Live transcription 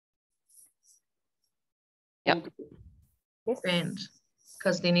Yep. Yes. And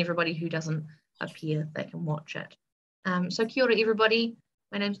because then everybody who doesn't appear, they can watch it. So kia ora, everybody.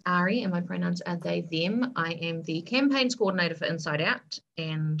 My name's Ari and my pronouns are they, them. I am the campaigns coordinator for Inside Out,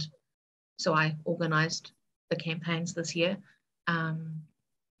 and so I organised the campaigns this year.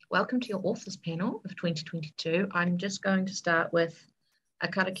 Welcome to your authors panel of 2022. I'm just going to start with a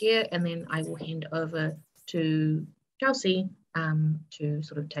karakia and then I will hand over to Chelsea to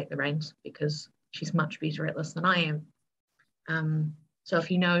sort of take the reins because she's much better at this than I am. So if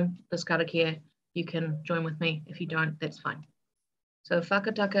you know this karakia, you can join with me. If you don't, that's fine. So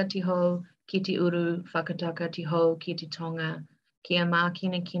whakataka tiho ki te uru, whakataka tiho ki te tonga, kia mā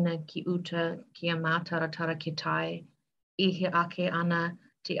kina kina ki uta, kia mā taratara ki tai, I he ake ana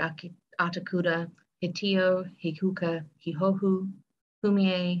te ake atakura, he tio, he kuka, he hohu,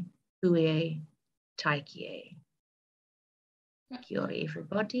 humie, huie, taikie. Kia ora,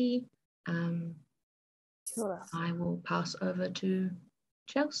 everybody. I will pass over to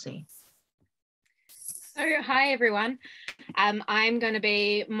Chelsea. So, hi everyone. I'm going to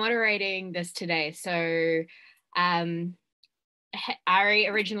be moderating this today. So Ari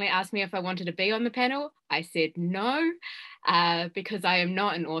originally asked me if I wanted to be on the panel. I said no, because I am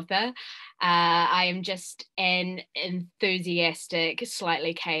not an author. I am just an enthusiastic,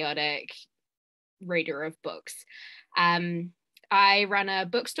 slightly chaotic reader of books. I run a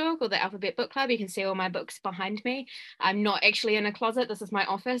bookstore called the Alphabet Book Club. You can see all my books behind me. I'm not actually in a closet. This is my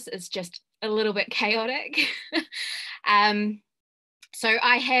office. It's just a little bit chaotic. So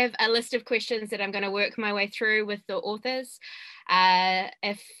I have a list of questions that I'm going to work my way through with the authors.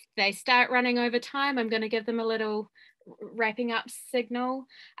 If they start running over time, I'm going to give them a little wrapping up signal.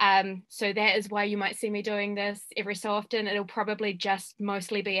 So that is why you might see me doing this every so often. It'll probably just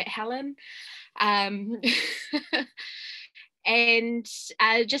mostly be at Helen. And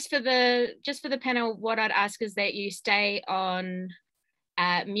just for the panel, what I'd ask is that you stay on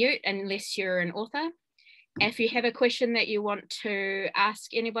mute unless you're an author. If you have a question that you want to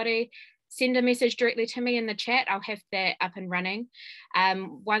ask anybody, send a message directly to me in the chat. I'll have that up and running.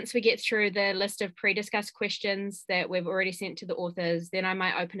 Once we get through the list of pre-discussed questions that we've already sent to the authors, then I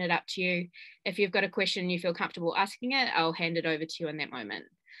might open it up to you. If you've got a question and you feel comfortable asking it, I'll hand it over to you in that moment.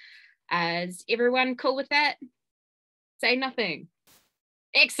 Is everyone cool with that? Say nothing.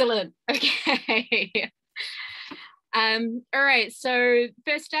 Excellent. Okay. All right, so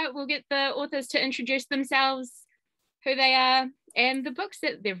first up, we'll get the authors to introduce themselves, who they are, and the books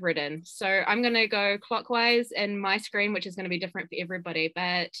that they've written. So I'm going to go clockwise in my screen, which is going to be different for everybody,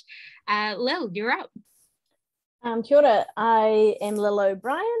 but Lil, you're up. Kia ora, I am Lil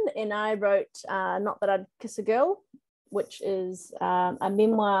O'Brien, and I wrote Not That I'd Kiss a Girl, which is a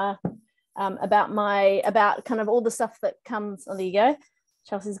memoir about kind of all the stuff that comes, oh, there you go,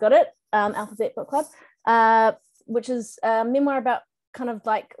 Chelsea's got it, Alphabet Book Club, which is a memoir about kind of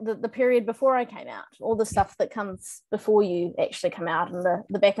like the period before I came out, all the stuff that comes before you actually come out, and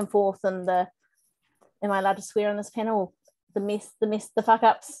the back and forth, and the, am I allowed to swear on this panel, the mess, the fuck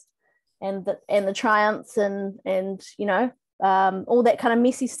ups, and the triumphs, and you know, all that kind of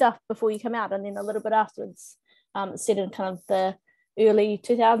messy stuff before you come out, and then a little bit afterwards. It's set in kind of the early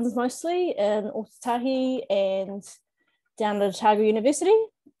 2000s mostly in Otatahi and down at Otago University.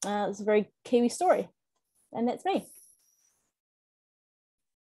 It's a very Kiwi story, and that's me.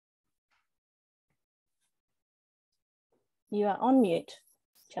 You are on mute,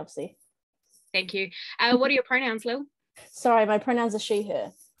 Chelsea. Thank you. What are your pronouns, Lil? Sorry, my pronouns are she,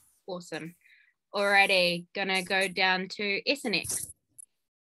 her. Awesome. Alrighty, gonna go down to SNX.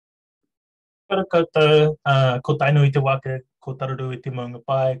 Ko taino I te wake, ko taruru I te maunga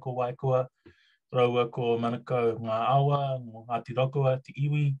pai, ko waikua, raua ko manukau ngā awa, Ngāti Rokua, te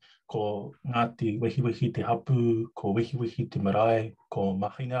iwi, ko Ngāti Wehiwehi te hapu, ko Wehiwehi te marae, ko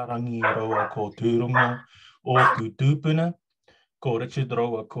Mahina rangi raua ko Tūrongo o ku tūpuna, ko Richard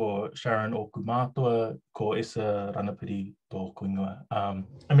raua ko Sharon o ku mātua, ko Esa Ranapiri tō kuingoa. I'm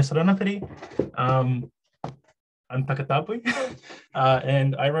Esa Ranapiri. I'm Takatapui,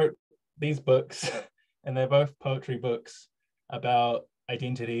 and I wrote these books, and they're both poetry books about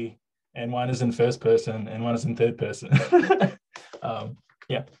identity, and one is in first person and one is in third person.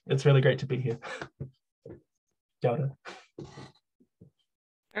 Yeah, it's really great to be here. Kia ora.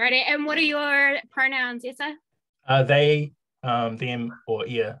 Alrighty, and what are your pronouns, Esa? They, them, or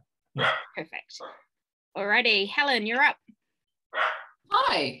yeah. Perfect. Alrighty, Helen, you're up.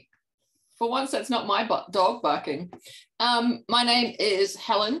 Hi. For once, that's not my dog barking. My name is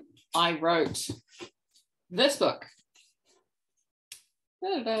Helen. I wrote this book.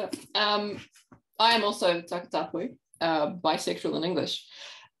 I am also Takatapui, bisexual in English.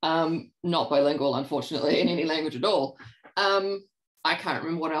 not bilingual, unfortunately, in any language at all. I can't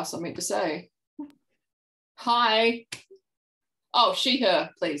remember what else I meant to say. Hi. Oh, she, her,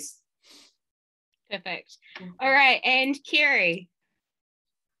 please. Perfect. All right, and Kerry.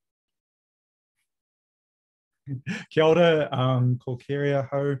 Kia ora, ko Kerry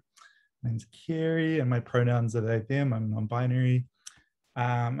aho. My name's Kerry and my pronouns are they, them. I'm non-binary.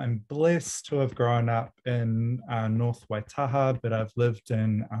 I'm blessed to have grown up in North Waitaha, but I've lived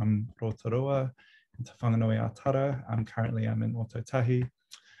in Rotorua, in Te Whanganui-a-Tara. Currently I'm in Ōtautahi.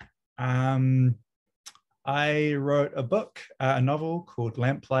 I wrote a book, a novel called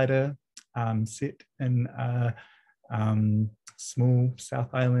Lamplighter, set in a small South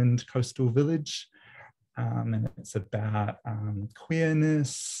Island coastal village. And it's about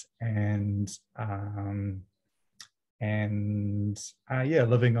queerness and yeah,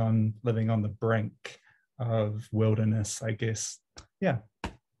 living on the brink of wilderness, I guess. Yeah.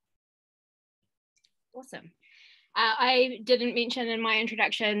 Awesome. I didn't mention in my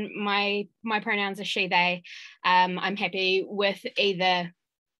introduction, my pronouns are she, they. I'm happy with either.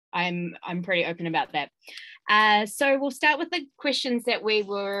 I'm pretty open about that. So we'll start with the questions that we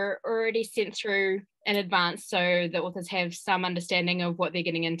were already sent through in advance, so the authors have some understanding of what they're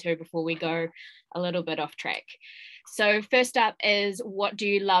getting into before we go a little bit off track. So first up is, what do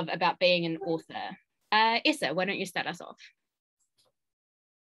you love about being an author? Essa, why don't you start us off?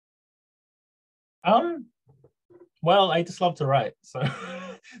 Well, I just love to write, so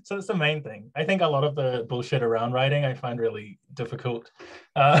so it's the main thing. I think a lot of the bullshit around writing I find really difficult.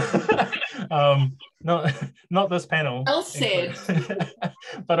 Not this panel. Well said.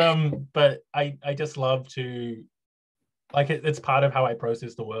 but I just love to, like, it's part of how I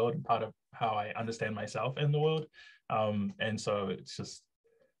process the world and part of how I understand myself in the world. And so it just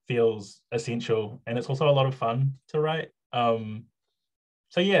feels essential, and it's also a lot of fun to write.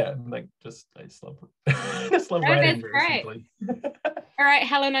 So yeah, like I just love just love writing very simply. All right,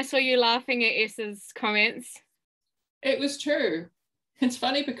 Helen, I saw you laughing at Essa's comments. It was true. It's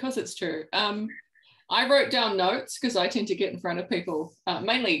funny because it's true. I wrote down notes because I tend to get in front of people,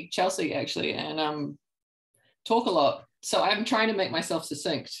 mainly Chelsea actually, and talk a lot. So I'm trying to make myself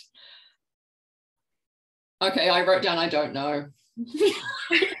succinct. Okay, I wrote down I don't know.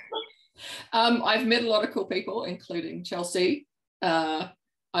 I've met a lot of cool people, including Chelsea.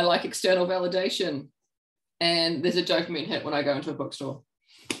 I like external validation, and there's a dopamine hit when I go into a bookstore.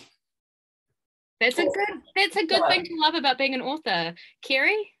 That's a good thing to love about being an author.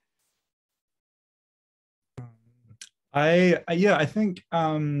 Kerry? I think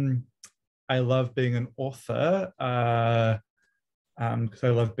I love being an author because I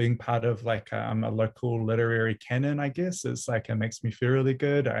love being part of like a local literary canon, I guess. It's like, it makes me feel really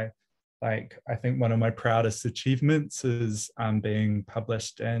good. I think one of my proudest achievements is being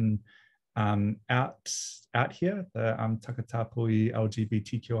published in Out Here, the Takatapui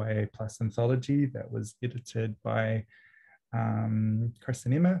LGBTQIA+ anthology that was edited by Chris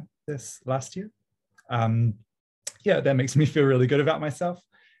and Emma this last year. Yeah, that makes me feel really good about myself.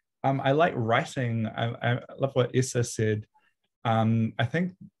 I like writing. I love what Essa said. I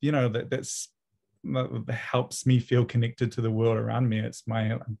think, you know, that's helps me feel connected to the world around me. It's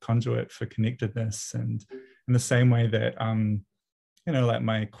my conduit for connectedness, and in the same way that you know, like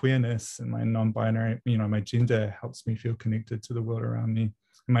my queerness and my non-binary, you know, my gender helps me feel connected to the world around me. And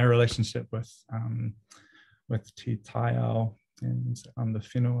my relationship with Te Taiao and the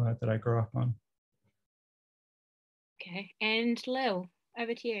whenua that I grew up on. Okay, and Lil,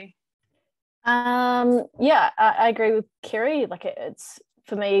 over to you. Yeah, I agree with Kerry. Like it's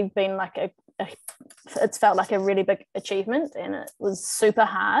for me been like it's felt like a really big achievement, and it was super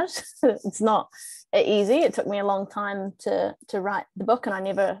hard. It's not easy. It took me a long time to write the book, and I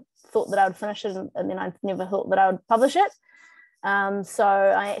never thought that I would finish it, and then I never thought that I would publish it. So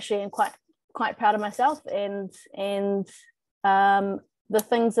I actually am quite proud of myself, and the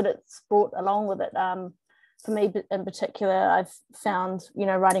things that it's brought along with it. For me in particular, I've found, you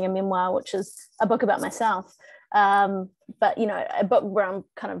know, writing a memoir, which is a book about myself, but, you know, a book where I'm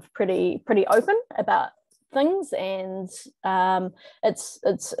kind of pretty open about things, and it's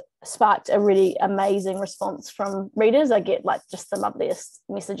sparked a really amazing response from readers. I get like just the loveliest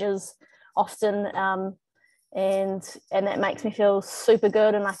messages often, and that makes me feel super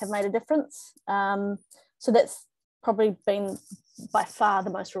good and like I've made a difference. So that's probably been by far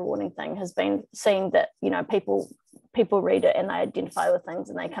the most rewarding thing, has been seeing that, you know, people read it and they identify with things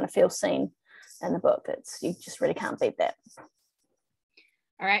and they kind of feel seen in the book. You just really can't beat that.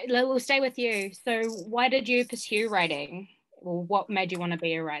 All right, we'll stay with you. So why did you pursue writing, or what made you want to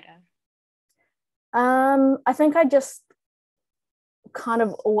be a writer? I think I just kind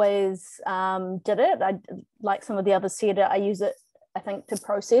of always did it. I, like some of the others said, I use it, I think, to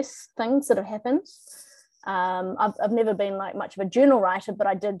process things that have happened. I've never been like much of a journal writer, but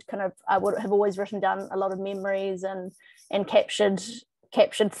I would have always written down a lot of memories and captured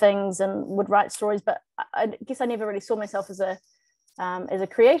things and would write stories. But I guess I never really saw myself as a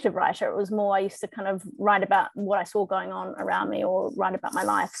creative writer. It was more, I used to kind of write about what I saw going on around me or write about my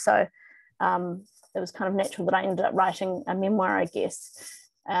life. So it was kind of natural that I ended up writing a memoir, I guess.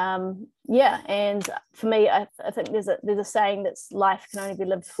 Yeah, and for me, I think there's a saying that life can only be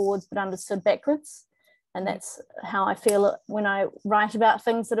lived forwards but understood backwards. And that's how I feel when I write about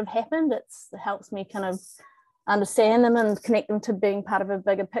things that have happened. It helps me kind of understand them and connect them to being part of a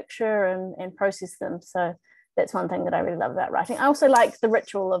bigger picture and process them. So that's one thing that I really love about writing. I also like the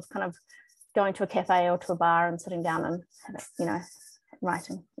ritual of kind of going to a cafe or to a bar and sitting down and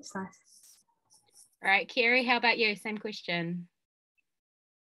writing. It's nice. All right, Kerry, how about you? Same question.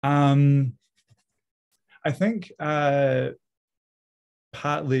 I think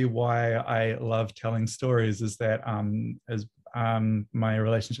partly why I love telling stories is that my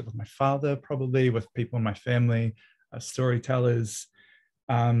relationship with my father, probably with people in my family, storytellers.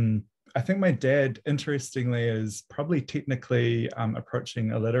 I think my dad, interestingly, is probably technically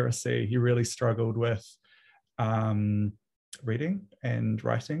approaching illiteracy. He really struggled with reading and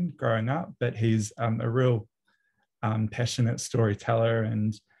writing growing up, but he's a real passionate storyteller,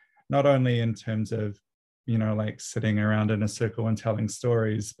 and not only in terms of like sitting around in a circle and telling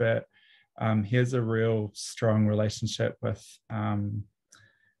stories, but he has a real strong relationship with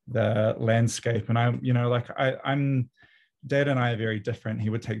the landscape. And I'm Dad and I are very different. He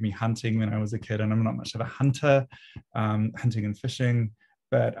would take me hunting when I was a kid, and I'm not much of a hunter, hunting and fishing,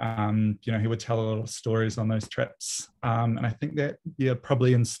 but he would tell a lot of stories on those trips. And I think that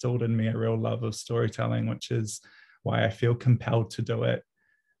probably instilled in me a real love of storytelling, which is why I feel compelled to do it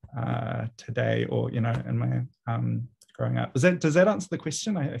today, or in my growing up. Does that answer the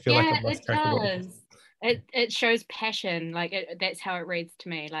question? I feel like I've lost track of what it shows passion. Like that's how it reads to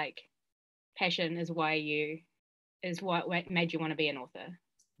me. Like passion is what made you want to be an author.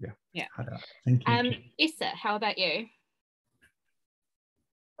 Yeah. Thank you. Issa, how about you?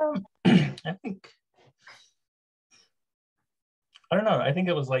 I think, I don't know, I think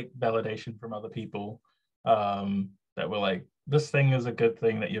it was like validation from other people that were like, this thing is a good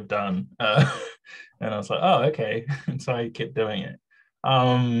thing that you've done. And I was like, oh, okay. And so I kept doing it.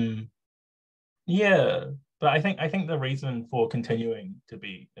 Yeah, but I think the reason for continuing to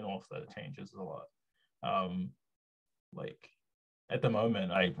be an author changes a lot. Like at the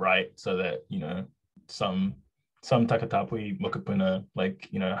moment I write so that, some takatapui mokupuna, like,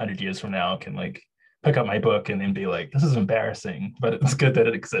 100 years from now can like pick up my book and then be like, this is embarrassing, but it's good that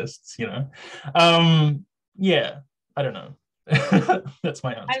it exists, Yeah, I don't know. That's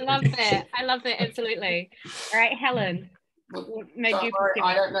my answer. I love that, absolutely. All right, Helen, what made you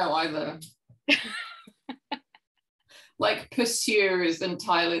I don't know either. Like, pursue is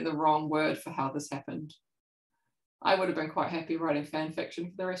entirely the wrong word for how this happened. I would have been quite happy writing fan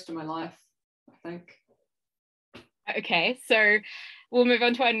fiction for the rest of my life, I think. Okay, so we'll move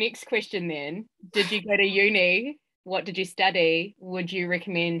on to our next question then. Did you go to uni? What did you study? Would you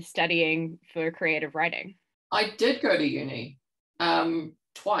recommend studying for creative writing? I did go to uni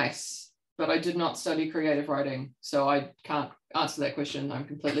twice, but I did not study creative writing, so I can't answer that question. I'm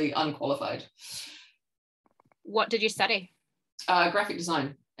completely unqualified. What did you study? Graphic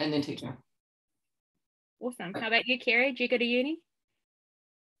design and then teaching. Awesome. How about you, Kerry? Did you go to uni?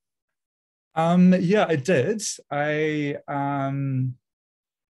 Yeah, I did.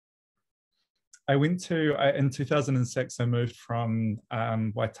 I went to, in 2006, I moved from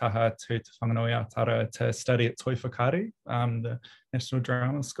Waitaha to Te Whanganui Atara to study at Toi Whakaari, the National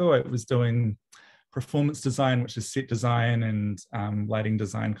Drama School. I was doing performance design, which is set design, and lighting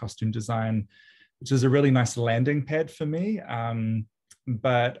design, costume design, which is a really nice landing pad for me.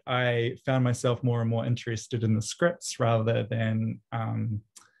 But I found myself more and more interested in the scripts rather than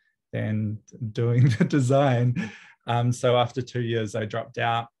doing the design. So after 2 years, I dropped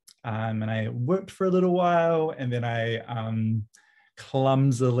out. And I worked for a little while, and then I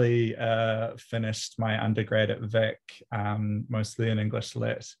clumsily finished my undergrad at Vic, mostly in English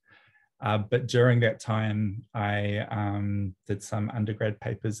Lit. But during that time, I did some undergrad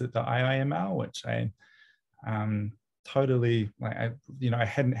papers at the IIML, which I totally, I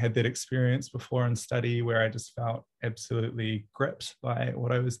hadn't had that experience before in study, where I just felt absolutely gripped by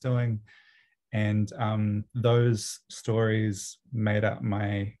what I was doing. And those stories made up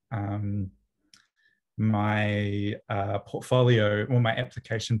my my portfolio, or my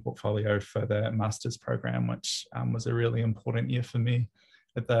application portfolio for the master's program, which was a really important year for me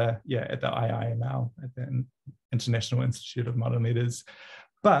at the IIML, at the International Institute of Modern Letters.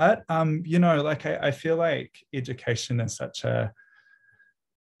 But you know, like I feel like education is such a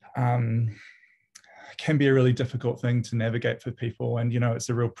can be a really difficult thing to navigate for people, and you know, it's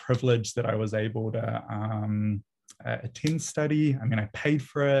a real privilege that I was able to attend study. I mean, I paid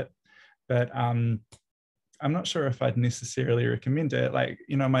for it, but I'm not sure if I'd necessarily recommend it. Like,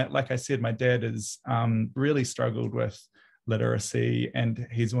 you know, like I said, my dad is really struggled with literacy, and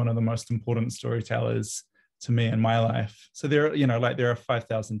he's one of the most important storytellers to me in my life. So there, you know, like there are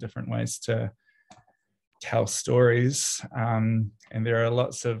 5,000 different ways to tell stories, and there are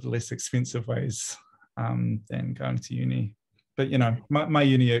lots of less expensive ways than going to uni. But you know, my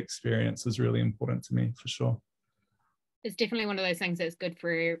uni experience was really important to me, for sure. It's definitely one of those things that's good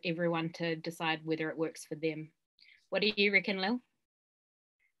for everyone to decide whether it works for them. What do you reckon, Lil?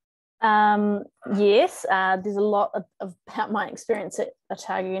 Yes, there's a lot about my experience at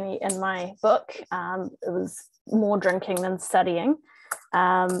Otago Uni in my book. It was more drinking than studying,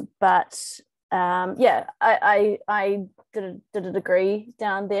 but yeah, I did a degree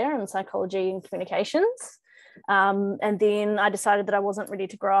down there in psychology and communications, and then I decided that I wasn't ready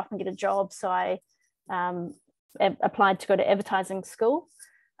to grow up and get a job, so I applied to go to advertising school,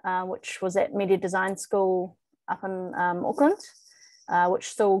 which was at Media Design School up in Auckland, which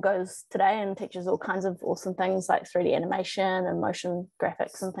still goes today and teaches all kinds of awesome things like 3D animation and motion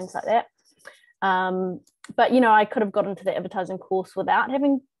graphics and things like that. But, you know, I could have got into the advertising course without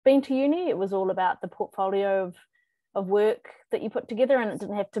having been to uni. It was all about the portfolio of work that you put together, and it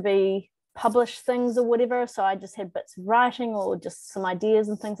didn't have to be published things or whatever. So I just had bits of writing or just some ideas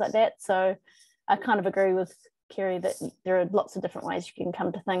and things like that. So I kind of agree with Kerry that there are lots of different ways you can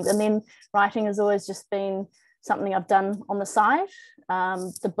come to things. And then writing has always just been something I've done on the side.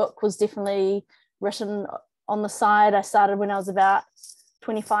 The book was definitely written on the side. I started when I was about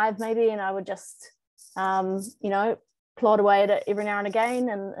 25 maybe, and I would just, you know, plod away at it every now and again,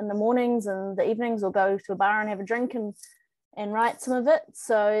 and in the mornings and the evenings, or go to a bar and have a drink and write some of it.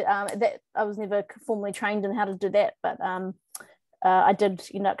 So that I was never formally trained in how to do that, but I did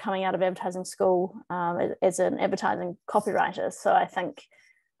end up coming out of advertising school as an advertising copywriter. So I think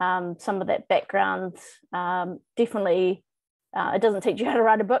some of that background definitely, it doesn't teach you how to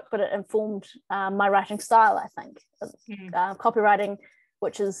write a book, but it informed my writing style, I think. Copywriting,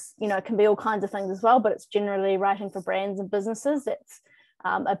 which is, you know, can be all kinds of things as well, but it's generally writing for brands and businesses. That's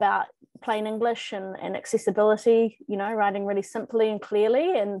about plain English and accessibility, you know, writing really simply and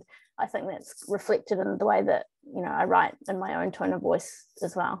clearly. And I think that's reflected in the way that, you know, I write in my own tone of voice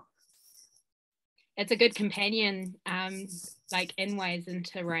as well. It's a good companion, like in ways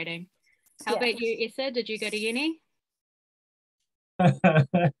into writing. How about you, Issa? Did you go to uni?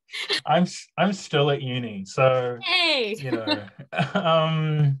 I'm still at uni, so hey! You know,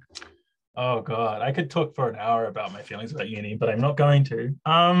 oh god, I could talk for an hour about my feelings about uni, but I'm not going to.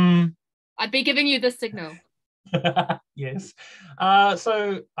 I'd be giving you the signal. Yes.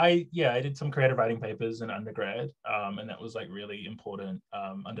 So I did some creative writing papers in undergrad, and that was like really important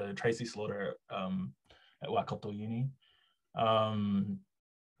under Tracy Slaughter at Waikato Uni.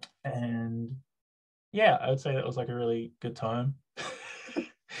 And yeah, I would say that was like a really good time.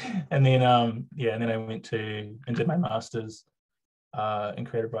 And then and then I went to and did my master's in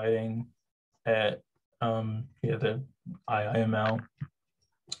creative writing at the IIML.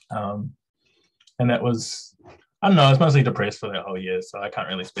 And that was, I don't know, I was mostly depressed for that whole year, so I can't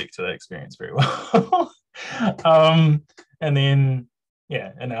really speak to that experience very well. And then,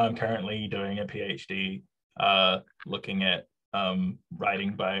 and now I'm currently doing a PhD looking at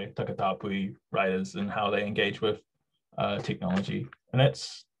writing by takatapui writers and how they engage with technology. And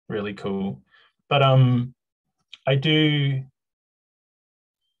that's really cool. But I do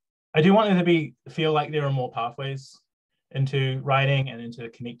want it to feel like there are more pathways into writing and into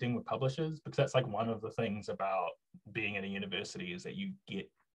connecting with publishers, because that's like one of the things about being at a university is that you get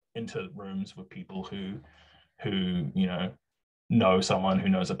into rooms with people who you know someone who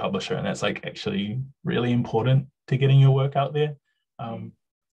knows a publisher, and that's like actually really important to getting your work out there.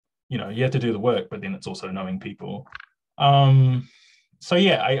 You know, you have to do the work, but then it's also knowing people. So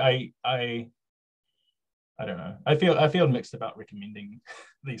yeah, I don't know. I feel mixed about recommending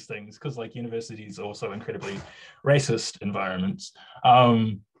these things, because like universities are also incredibly racist environments.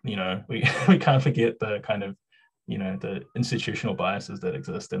 You know, we can't forget the kind of, you know, the institutional biases that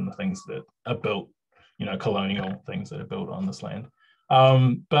exist in the things that are built, you know, colonial things that are built on this land.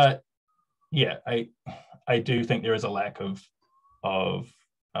 But yeah, I do think there is a lack of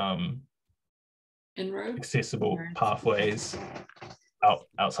inroads, accessible Inroads. pathways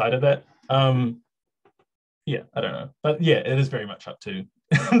outside of that. Yeah, I don't know, but yeah, it is very much up to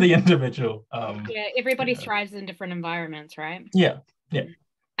the individual. Yeah, everybody yeah. thrives in different environments, right? Yeah.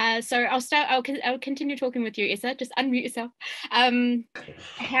 So I'll continue talking with you, Issa. Just unmute yourself.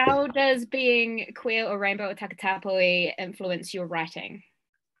 How does being queer or rainbow or takatapui influence your writing?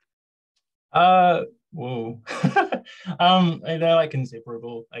 Whoa. They're like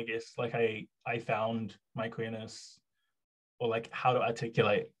inseparable, I guess. Like I found my queerness, or like how to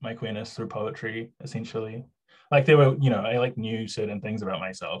articulate my queerness through poetry, essentially. Like there were, I like knew certain things about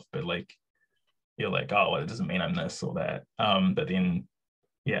myself, but like you're like, oh, well, it doesn't mean I'm this or that. But then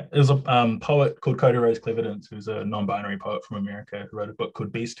yeah, there's a poet called Coda Rose Cleverdence, who's a non-binary poet from America, who wrote a book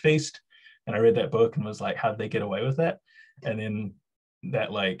called Beast Feast. And I read that book and was like, how'd they get away with that? And then that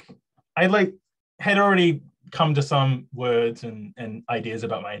I had already come to some words and ideas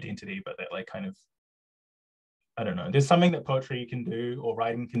about my identity, but that kind of, I don't know, there's something that poetry can do or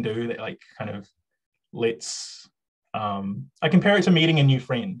writing can do that kind of lets, I compare it to meeting a new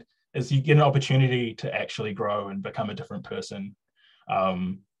friend, as you get an opportunity to actually grow and become a different person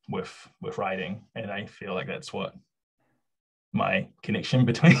with writing. And I feel like that's what my connection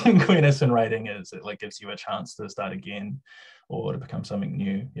between queerness and writing is. It gives you a chance to start again or to become something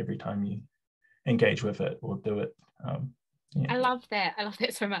new every time you engage with it or do it. Yeah. I love that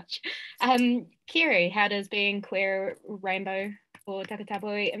so much. Kiri, how does being queer, rainbow or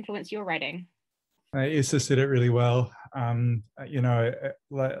takatapui influence your writing? Issa said it really well. And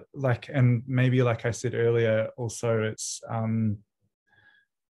maybe like I said earlier, also it's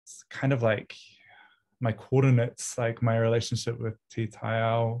kind of like my coordinates, like my relationship with Te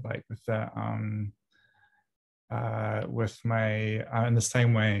Taiao, like with that, with my, in the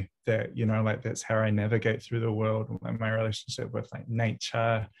same way that, that's how I navigate through the world, like my relationship with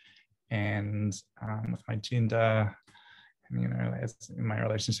nature and with my gender, and, as my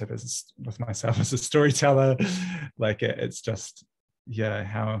relationship is with myself as a storyteller, it's just,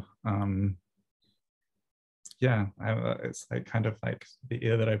 how, it's kind of like the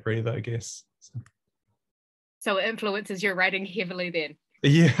air that I breathe, I guess. So it influences your writing heavily then?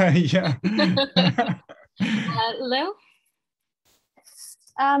 Yeah. Lil?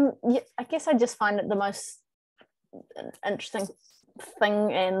 I guess I just find it the most interesting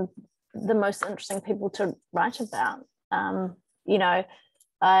thing and the most interesting people to write about. I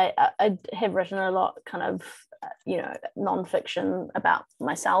have written a lot kind of, non-fiction about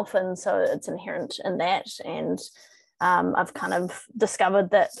myself, and so it's inherent in that. And I've kind of discovered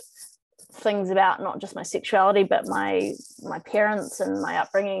that things about not just my sexuality, but my parents and my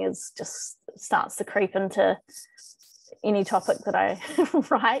upbringing is just starts to creep into any topic that I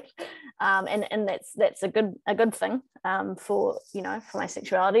write, and that's a good thing for my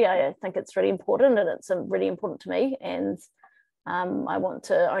sexuality. I think it's really important, and it's really important to me, and I want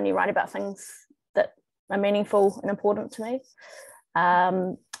to only write about things that are meaningful and important to me.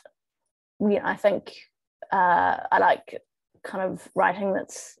 I think I like kind of writing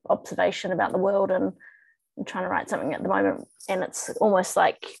that's observation about the world, and I'm trying to write something at the moment, and it's almost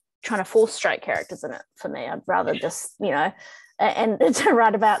like trying to force straight characters in it for me. I'd rather just and to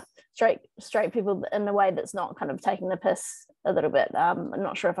write about straight people in a way that's not kind of taking the piss a little bit. I'm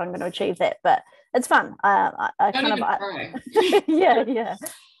not sure if I'm going to achieve that, but it's fun. I yeah.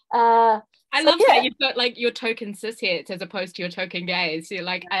 I love that you've got your token cishet as opposed to your token gays. So you're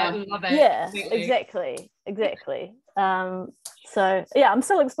I love it. Yeah, completely. exactly. So yeah, I'm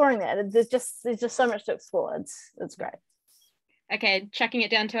still exploring that. There's just so much to explore. It's great. Okay, chucking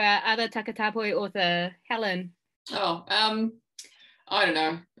it down to our other takatapui author, Helen. Oh, I don't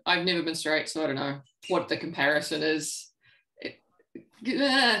know. I've never been straight, so I don't know what the comparison is. Do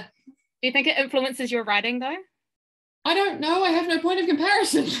you think it influences your writing though? I don't know. I have no point of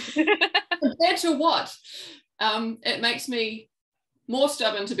comparison. Compared to what? It makes me more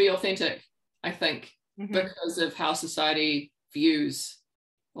stubborn to be authentic, I think, because of how society views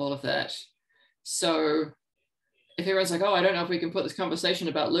all of that. So if everyone's like, oh, I don't know if we can put this conversation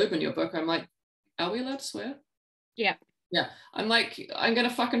about lube in your book, I'm like, are we allowed to swear? Yeah. Yeah. I'm like, I'm going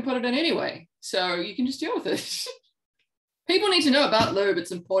to fucking put it in anyway. So you can just deal with it. People need to know about lube.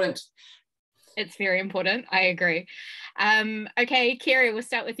 It's important. It's very important. I agree. Okay, Kiri, we'll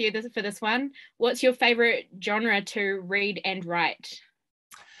start with you for this one. What's your favorite genre to read and write?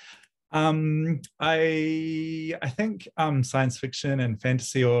 I think science fiction and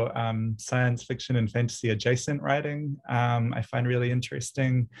fantasy, or science fiction and fantasy adjacent writing, I find really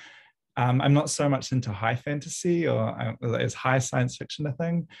interesting. I'm not so much into high fantasy or as high science fiction a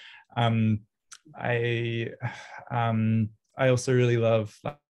thing. I also really love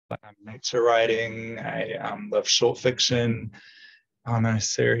nature writing. I love short fiction. Oh no,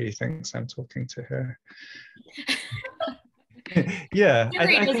 Siri thinks I'm talking to her. Yeah,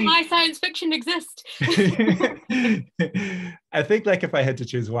 Siri, does my science fiction exist? I think like if I had to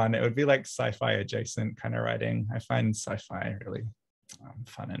choose one, it would be like sci-fi adjacent kind of writing. I find sci-fi really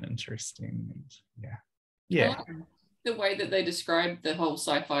fun and interesting. And yeah. I like the way that they describe the whole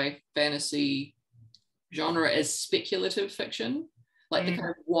sci-fi fantasy genre as speculative fiction, like the kind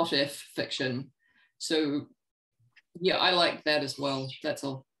of what if fiction. So yeah, I like that as well. That's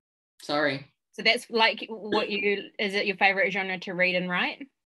all. Sorry. So that's like is it your favorite genre to read and write?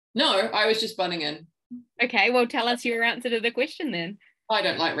 No, I was just butting in. Okay, well, tell us your answer to the question then. I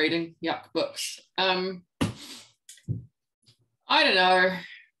don't like reading yuck books. I don't know.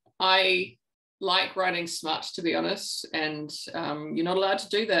 I like writing smut, to be honest, and you're not allowed to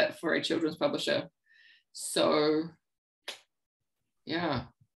do that for a children's publisher. So yeah.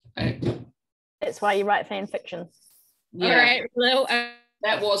 That's why you write fan fiction. Yeah. All right, well,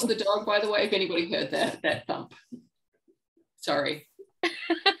 that was the dog, by the way, if anybody heard that thump. Sorry.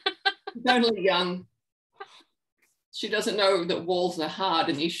 She's only young. She doesn't know that walls are hard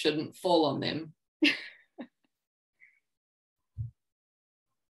and you shouldn't fall on them.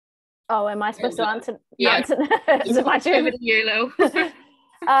 Oh, am I supposed to answer? Yeah. Is it my turn? over to you, Lou. Yeah,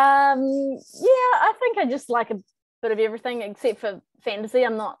 I think I just like a bit of everything except for fantasy.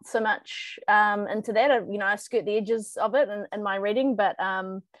 I'm not so much into that. I skirt the edges of it in my reading, but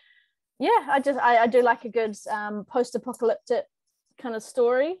yeah, I do like a good post-apocalyptic kind of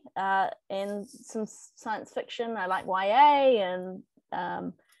story and some science fiction. I like YA and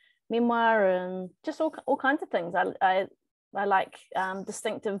memoir and just all kinds of things. I like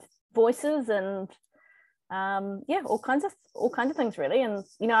distinctive voices and yeah, all kinds of things really. And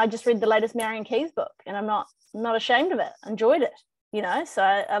I just read the latest Marion Keyes book, and I'm not ashamed of it. Enjoyed it, So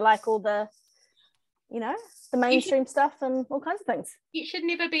I like all the the mainstream stuff and all kinds of things. You should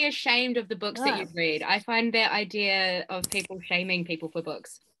never be ashamed of the books that you read. I find that idea of people shaming people for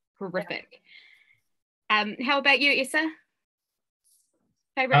books horrific. How about you, Issa?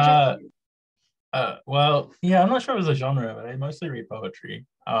 Favorite genre? Well, yeah, I'm not sure it was a genre, but I mostly read poetry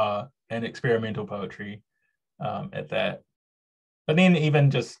and experimental poetry at that. But then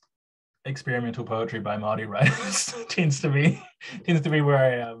even just experimental poetry by Māori writers tends to be where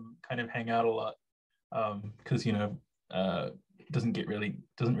I kind of hang out a lot, because doesn't really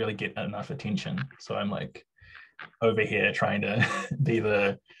get enough attention. So I'm like over here trying to be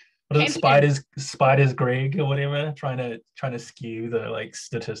the Spiders Greg or whatever, trying to skew the like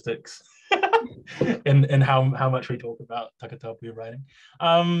statistics and how much we talk about takatapu writing.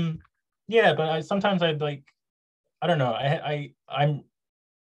 Yeah, but sometimes I don't know. I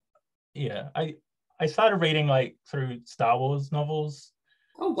started reading like through Star Wars novels.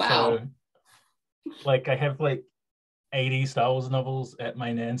 Oh wow. So like I have like 80 Star Wars novels at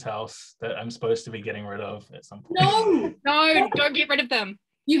my nan's house that I'm supposed to be getting rid of at some point. No, don't get rid of them.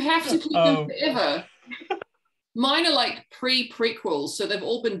 You have to keep them forever. Mine are like prequels, so they've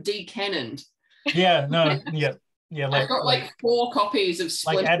all been decannoned. Yeah, no, yeah. I've got like 4 copies of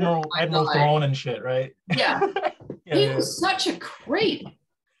Splinter. Like Admiral Thrawn and shit, right? Yeah. He was such a creep.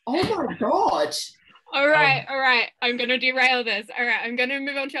 Oh my god. All right. I'm going to derail this. All right, I'm going to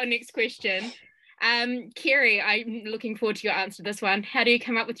move on to our next question. Kerry, I'm looking forward to your answer to this one. How do you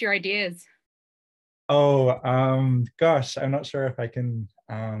come up with your ideas? Oh, gosh, I'm not sure if I can.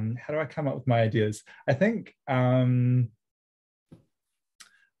 How do I come up with my ideas? I think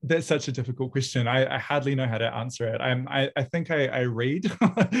that's such a difficult question. I hardly know how to answer it. I think I read,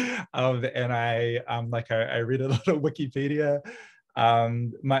 and I read a lot of Wikipedia.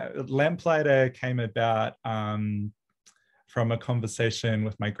 My Lamplighter came about from a conversation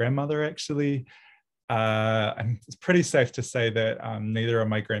with my grandmother, actually. And it's pretty safe to say that neither of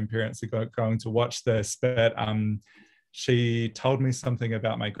my grandparents are going to watch this, but she told me something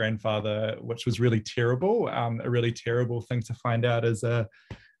about my grandfather, which was really terrible, a really terrible thing to find out as a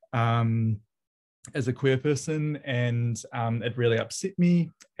queer person, and it really upset me.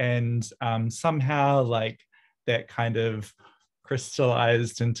 And somehow, like, that kind of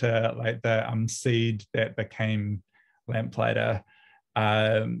crystallized into like the seed that became Lamplighter.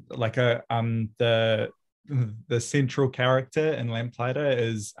 The central character in Lamplighter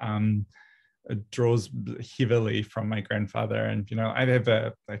is draws heavily from my grandfather, and I have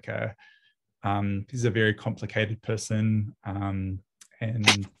he's a very complicated person, and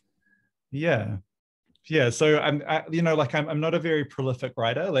so I'm not a very prolific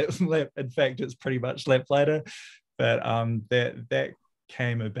writer. In fact, it's pretty much Lamplighter, but that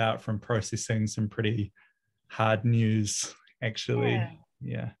came about from processing some pretty hard news, actually.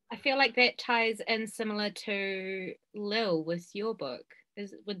 yeah. I feel like that ties in similar to Lil with your book.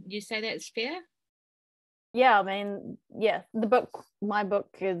 Would you say that's fair? Yeah, I mean, yeah, my book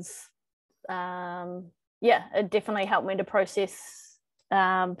is, it definitely helped me to process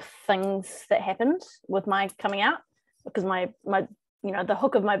things that happened with my coming out, because my the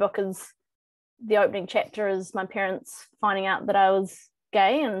hook of my book is, the opening chapter is my parents finding out that I was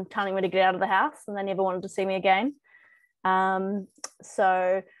gay and telling me to get out of the house, and they never wanted to see me again. But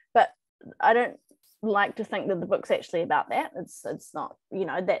I don't like to think that the book's actually about that. It's not,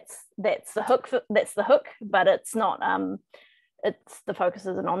 that's the hook, but it's not, it's, the focus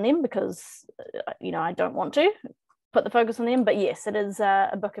isn't on them, because I don't want to put the focus on them. But yes, it is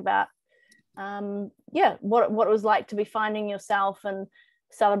a book about what it was like to be finding yourself and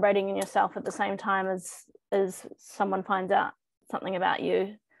celebrating in yourself at the same time as someone finds out something about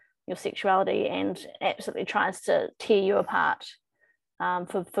you, your sexuality, and absolutely tries to tear you apart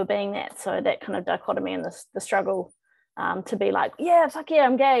for being that. So that kind of dichotomy and the struggle to be like, yeah, fuck yeah,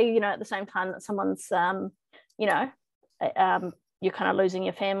 I'm gay, at the same time that someone's you're kind of losing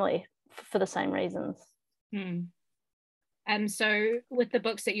your family for the same reasons. So with the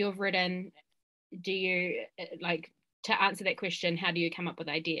books that you've written, do you, like, to answer that question, how do you come up with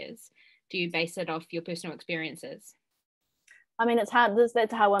ideas? Do you base it off your personal experiences? I mean, it's hard.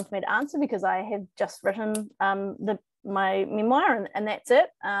 That's a hard one for me to answer, because I have just written my memoir, and that's it.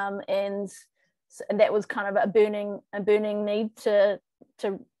 And that was kind of a burning need to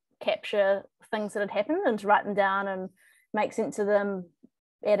capture things that had happened and to write them down and make sense of them,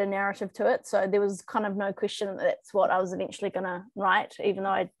 add a narrative to it. So there was kind of no question that that's what I was eventually going to write, even though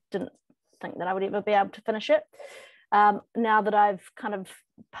I didn't think that I would ever be able to finish it. Now that I've kind of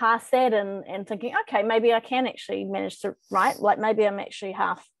passed that and thinking, okay, maybe I can actually manage to write, like maybe I'm actually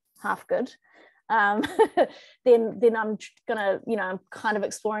half good, then I'm gonna, I'm kind of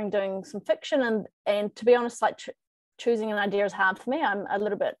exploring doing some fiction, and to be honest, like choosing an idea is hard for me. I'm a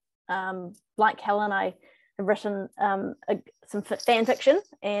little bit like Helen. I have written some fan fiction,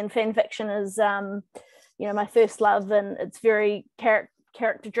 and fan fiction is my first love, and it's very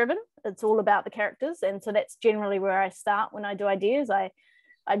character driven. It's all about the characters, and so that's generally where I start when I do ideas. I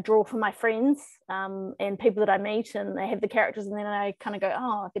draw from my friends and people that I meet, and they have the characters, and then I kind of go,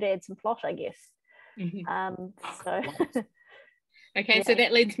 oh, I better add some plot, I guess. So okay, yeah. So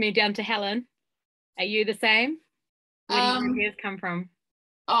that leads me down to Helen. Are you the same? Where do your ideas come from?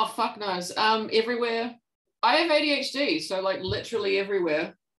 Oh, fuck knows. Everywhere. I have ADHD, so like literally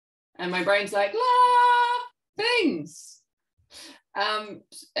everywhere, and my brain's like, things. And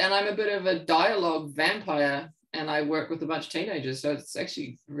I'm a bit of a dialogue vampire, and I work with a bunch of teenagers, so it's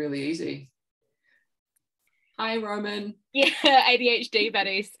actually really easy. Hi, Roman. Yeah, ADHD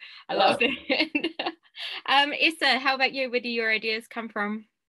buddies. I love that. Issa, how about you? Where do your ideas come from?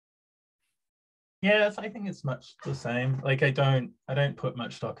 Yeah, I think it's much the same. Like I don't put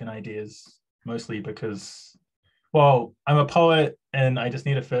much stock in ideas, mostly because, well, I'm a poet and I just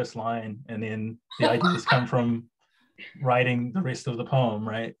need a first line, and then the ideas come from writing the rest of the poem,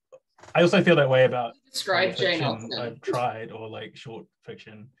 right? I also feel that way about describe Jane Austen I've tried, or like short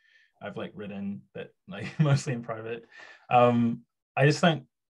fiction I've like written, that like mostly in private. I just think,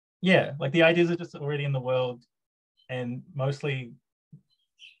 yeah, like the ideas are just already in the world, and mostly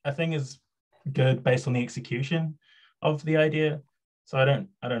a thing is good based on the execution of the idea. So I don't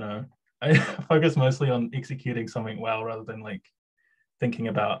know. I focus mostly on executing something well rather than like thinking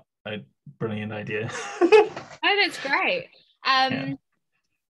about a brilliant idea. Oh, that's great. Yeah.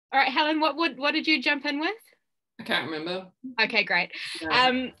 All right, Helen, what did you jump in with? I can't remember. Okay, great.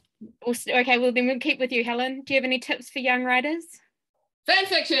 Yeah. Okay, well then we'll keep with you, Helen. Do you have any tips for young writers? Fan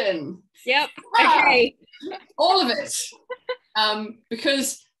fiction. Yep. Okay. All of it.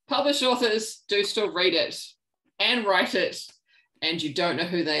 Because published authors do still read it and write it, and you don't know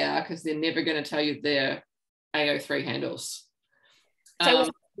who they are because they're never going to tell you their AO3 handles. So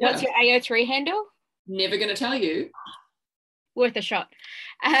what's your AO3 handle? Never going to tell you. Worth a shot.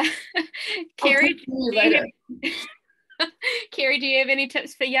 Kerry, Kerry, do you have any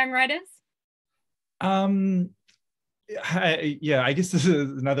tips for young writers? Yeah, I guess this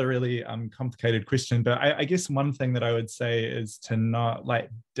is another really complicated question, but I guess one thing that I would say is to not like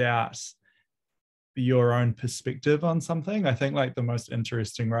doubt your own perspective on something. I think like the most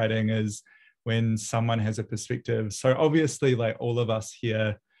interesting writing is when someone has a perspective. So obviously like all of us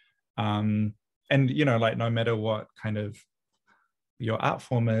here, and like no matter what kind of your art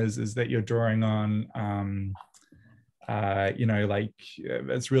form is that you're drawing on, like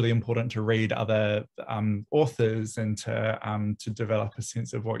it's really important to read other authors and to develop a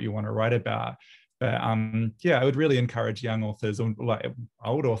sense of what you want to write about. But yeah, I would really encourage young authors, or like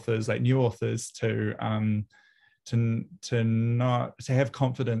old authors, like new authors, to have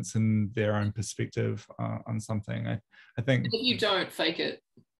confidence in their own perspective on something. I think if you don't, fake it.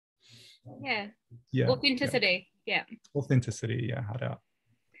 Yeah. Authenticity. Yeah. Authenticity. Yeah. Hard out.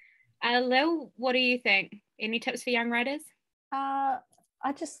 Lil, what do you think? Any tips for young writers? I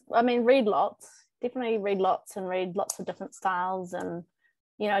mean, read lots. Definitely read lots, and read lots of different styles, and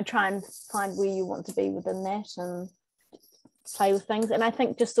try and find where you want to be within that, and play with things. And I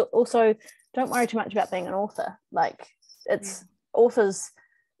think just also don't worry too much about being an author. Like, it's authors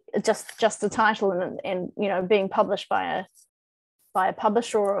just a title, and being published by a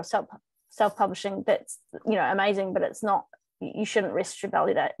publisher or self-publishing, that's amazing, but it's not. You shouldn't rest your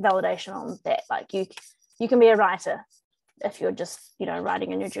validation on that. Like, you can be a writer if you're just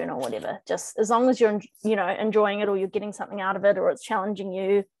writing in your journal or whatever, just as long as you're enjoying it, or you're getting something out of it, or it's challenging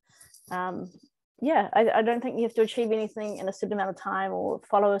you. I don't think you have to achieve anything in a certain amount of time or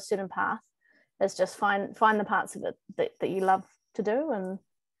follow a certain path. It's just find the parts of it that you love to do, and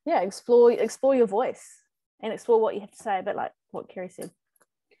explore your voice and explore what you have to say, a bit like what Kerry said.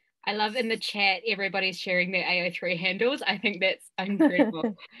 I love in the chat everybody's sharing their AO3 handles. I think that's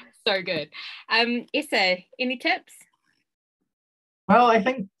incredible. So good. Essa, any tips? Well, I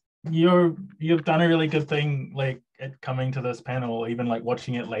think you've done a really good thing, like, at coming to this panel, even like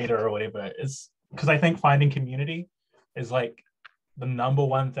watching it later or whatever, is because I think finding community is like the number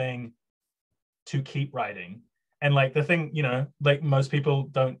one thing to keep writing. And like the thing, like most people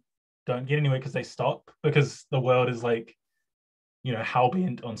don't get anywhere because they stop, because the world is like,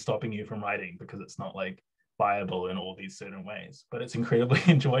 hell-bent on stopping you from writing, because it's not like viable in all these certain ways, but it's incredibly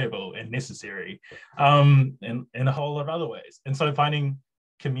enjoyable and necessary in a whole lot of other ways. And so finding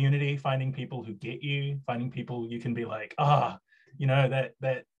community, finding people who get you, finding people you can be like, that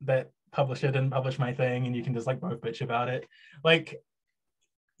publisher didn't publish my thing, and you can just like both bitch about it. Like,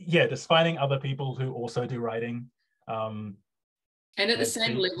 yeah, just finding other people who also do writing. And at the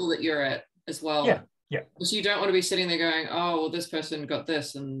same level that you're at as well. Yeah. Because you don't want to be sitting there going, oh, well, this person got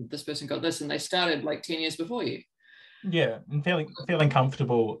this and this person got this, and they started like 10 years before you. Yeah, and feeling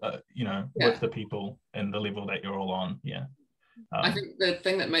comfortable, with the people and the level that you're all on. Yeah. I think the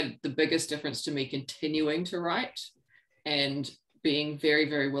thing that made the biggest difference to me continuing to write and being very,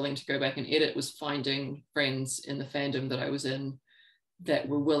 very willing to go back and edit was finding friends in the fandom that I was in that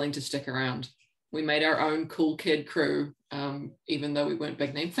were willing to stick around. We made our own cool kid crew, even though we weren't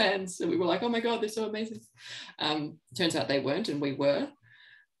big name fans. And we were like, oh my God, they're so amazing. Turns out they weren't, and we were.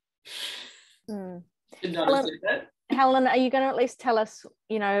 Did not expect that. Helen, are you going to at least tell us,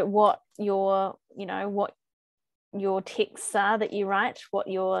 what your texts are that you write, what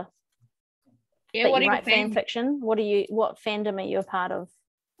you write fan fiction? What fandom are you a part of?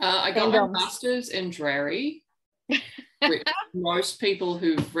 I got my master's in Drarry. Which most people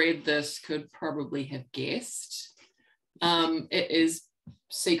who've read this could probably have guessed. It is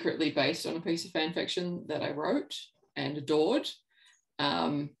secretly based on a piece of fan fiction that I wrote and adored.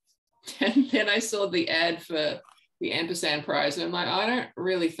 And then I saw the ad for the Ampersand Prize, and I'm like, I don't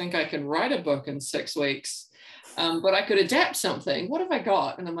really think I can write a book in 6 weeks, but I could adapt something. What have I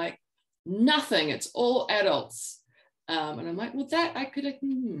got? And I'm like, nothing. It's all adults. And I'm like, well, that I could,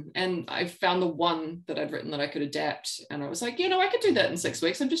 and I found the one that I'd written that I could adapt. And I was like, I could do that in 6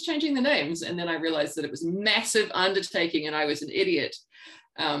 weeks. I'm just changing the names. And then I realized that it was a massive undertaking and I was an idiot.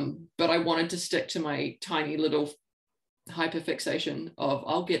 But I wanted to stick to my tiny little hyperfixation of,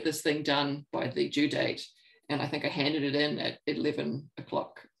 I'll get this thing done by the due date. And I think I handed it in at 11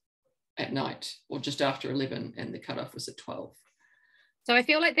 o'clock at night, or just after 11, and the cutoff was at 12. So I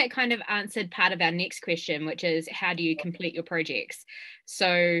feel like that kind of answered part of our next question, which is, how do you complete your projects?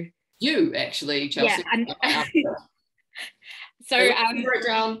 So you actually, Chelsea. Yeah, so wrote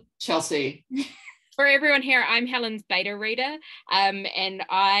down Chelsea. For everyone here, I'm Helen's beta reader, and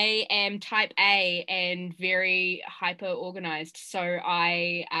I am type A and very hyper organized. So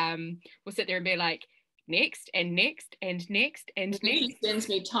I will sit there and be like, next and next and next and next. She sends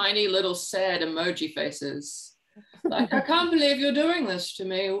me tiny little sad emoji faces. Like, I can't believe you're doing this to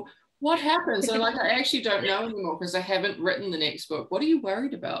me. What happens? And I actually don't know anymore because I haven't written the next book. What are you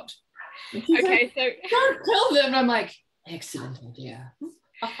worried about? Okay, like, so don't tell them. And I'm like, excellent idea.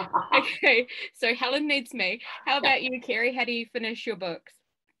 Okay, so Helen needs me. How about you, Kerry? How do you finish your books?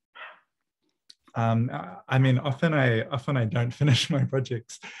 I mean, often I don't finish my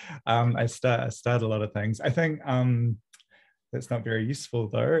projects. I start a lot of things. I think that's not very useful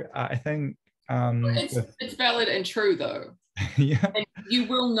though. I think it's valid and true though. Yeah. And you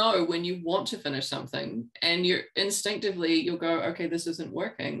will know when you want to finish something, and you'll go, okay, this isn't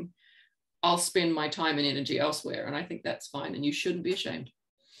working. I'll spend my time and energy elsewhere. And I think that's fine. And you shouldn't be ashamed.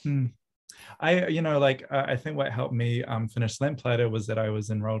 I think what helped me finish Lamplighter was that I was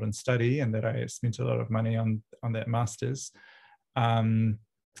enrolled in study and that I spent a lot of money on that master's. I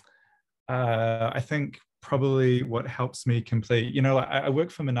think probably what helps me complete, I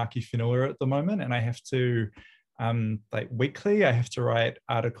work for Manaaki Whenua at the moment, and I have to, weekly, I have to write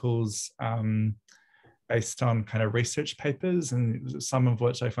articles based on kind of research papers, and some of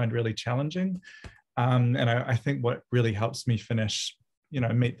which I find really challenging. And I think what really helps me finish,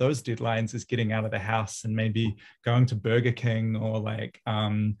 meet those deadlines is getting out of the house and maybe going to Burger King or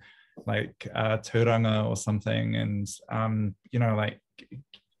Turanga or something, and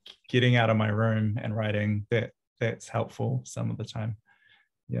getting out of my room and writing. That's helpful some of the time.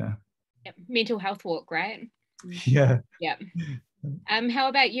 Yeah. Yep. Mental health walk, right? Yeah. Yeah. How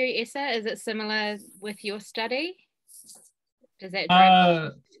about you, Essa? Is it similar with your study? Does that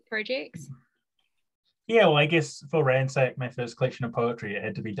drive projects? Yeah, well, I guess for Ransack, my first collection of poetry, it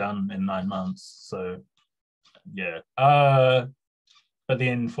had to be done in 9 months. So, yeah. But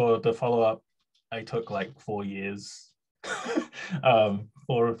then for the follow-up, I took like 4 years, 4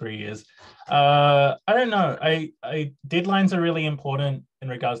 or 3 years. I don't know. I deadlines are really important in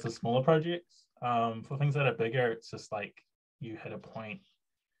regards to smaller projects. For things that are bigger, it's just like you hit a point,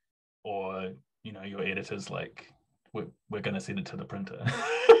 or your editor's like, we're going to send it to the printer.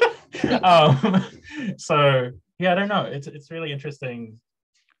 So yeah, I don't know. It's really interesting.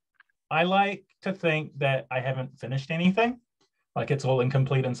 I like to think that I haven't finished anything. Like it's all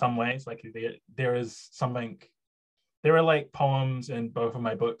incomplete in some ways. Like there is something. There are like poems in both of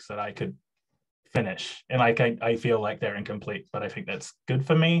my books that I could finish, and like I feel like they're incomplete. But I think that's good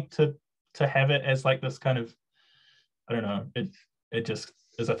for me to have it as like this kind of, I don't know. It just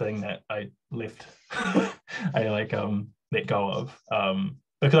is a thing that I left. I let go of.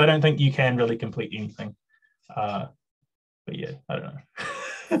 Because I don't think you can really complete anything. But yeah, I don't know.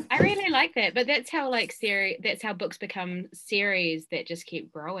 I really like that, but that's how that's how books become series that just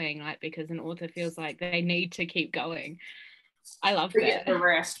keep growing, like because an author feels like they need to keep going. I love that. They get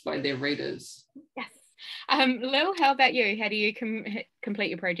harassed by their readers. Yes. Lil, how about you? How do you complete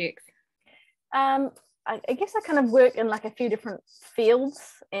your projects? I guess I kind of work in like a few different fields,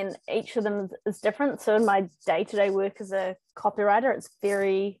 and each of them is different. So in my day-to-day work as a copywriter, it's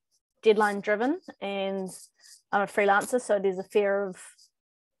very deadline driven, and I'm a freelancer, so there's a fear of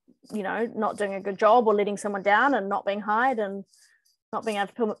not doing a good job or letting someone down and not being hired and not being able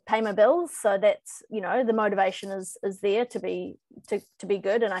to pay my bills. So that's the motivation is there to be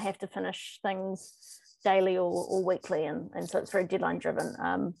good, and I have to finish things daily or weekly, and so it's very deadline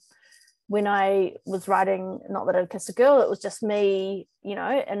driven. When I was writing Not That I'd Kiss a Girl, it was just me,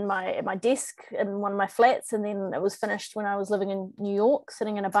 at my desk in one of my flats, and then it was finished when I was living in New York,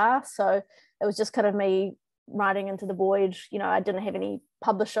 sitting in a bar. So it was just kind of me writing into the void. I didn't have any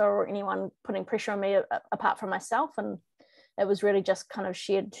publisher or anyone putting pressure on me apart from myself, and it was really just kind of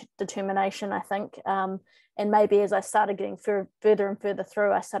shared determination, I think. And maybe as I started getting further and further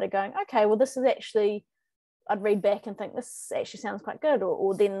through, I started going, okay, well, this is actually, I'd read back and think this actually sounds quite good,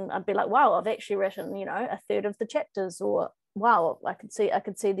 or then I'd be like, wow, I've actually written a third of the chapters, or wow, I could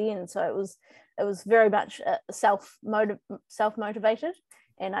see the end. So it was very much self-motivated,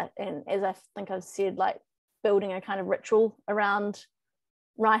 and as I think I've said, like building a kind of ritual around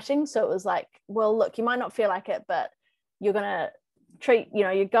writing. So it was like, well, look, you might not feel like it, but you're gonna treat,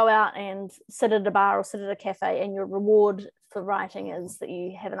 you go out and sit at a bar or sit at a cafe, and your reward for writing is that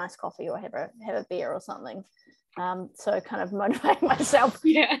you have a nice coffee or have a beer or something. So kind of motivating myself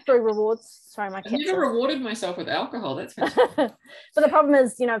through rewards. Sorry, my cat's I've never rewarded myself with alcohol. That's fantastic. But the problem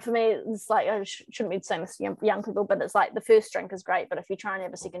is, for me, it's like, I shouldn't be saying this to young people, but it's like the first drink is great, but if you try and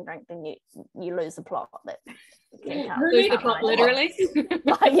have a second drink, then you lose the plot. Lose the plot, literally.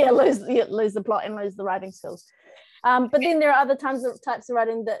 lose the plot and lose the writing skills. But then there are other types of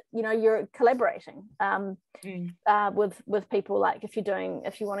writing that you're collaborating with people. Like if you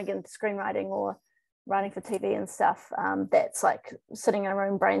want to get into screenwriting or writing for TV and stuff, that's like sitting in a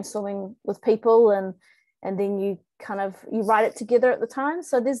room brainstorming with people, and then you write it together at the time.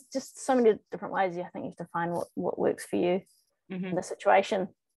 So there's just so many different ways. I think you have to find what works for you in the situation.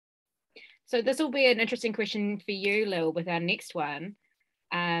 So this will be an interesting question for you, Lil, with our next one.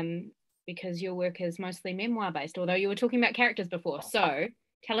 Because your work is mostly memoir based, although you were talking about characters before. So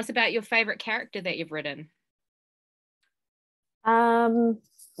tell us about your favorite character that you've written.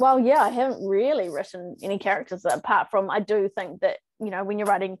 Well, yeah, I haven't really written any characters apart from, I do think that, when you're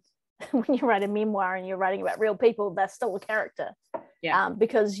writing a memoir and you're writing about real people, they're still a character. Yeah.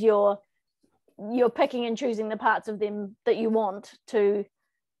 Because you're picking and choosing the parts of them that you want to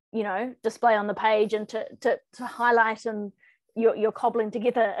you know, display on the page and to highlight, and you're cobbling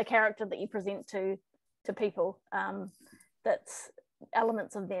together a character that you present to people, that's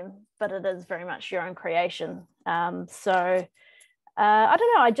elements of them, but it is very much your own creation. So I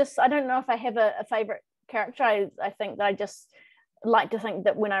don't know, I don't know if I have a favorite character. I think that I just like to think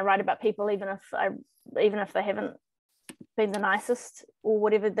that when I write about people, even if they haven't been the nicest or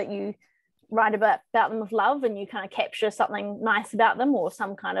whatever, that you write about them with love, and you kind of capture something nice about them, or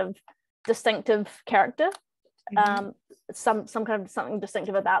some kind of distinctive character, some kind of something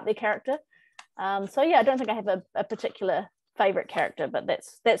distinctive about their character. So yeah, I don't think I have a particular favorite character, but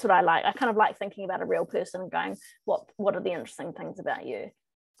that's what I like. I kind of like thinking about a real person and going, what are the interesting things about you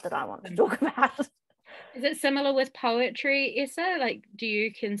that I want to talk about. Is it similar with poetry, Essa? Like, do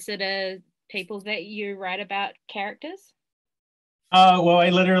you consider people that you write about characters? Well, I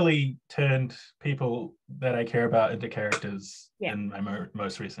literally turned people that I care about into characters in my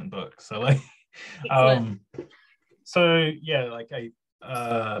most recent book. So like, so yeah, like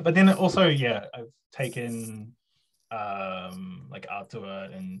but then also, yeah, I've taken like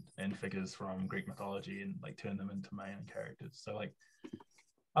Artua and figures from Greek mythology and like turned them into my own characters. So like,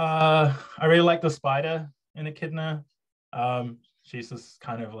 I really like the spider in Echidna. She's this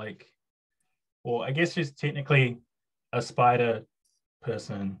kind of like, well, I guess she's technically a spider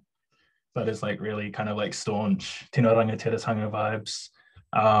person, but is like really kind of like staunch Tino Rangatira vibes.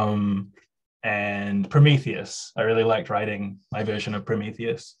 And Prometheus, I really liked writing my version of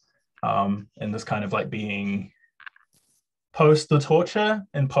Prometheus, and this kind of like being post the torture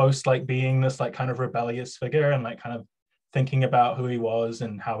and post like being this like kind of rebellious figure, and like kind of thinking about who he was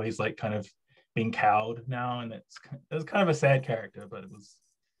and how he's like kind of being cowed now. And it was kind of a sad character, but it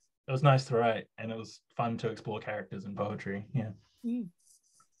was nice to write, and it was fun to explore characters in poetry.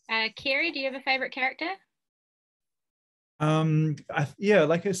 Kerry, do you have a favorite character? Yeah,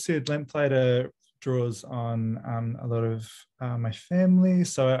 like I said, Lamplighter draws on a lot of my family,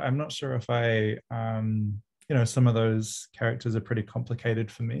 so I'm not sure if I you know, some of those characters are pretty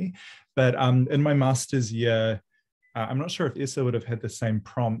complicated for me. But in my master's year, I'm not sure if Essa would have had the same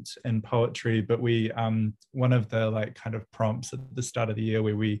prompt in poetry, but we one of the like kind of prompts at the start of the year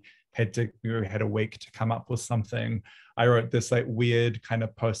where we had a week to come up with something. I wrote this like weird kind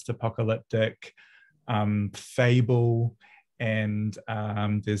of post-apocalyptic fable, and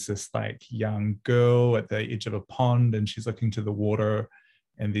there's this like young girl at the edge of a pond, and she's looking to the water,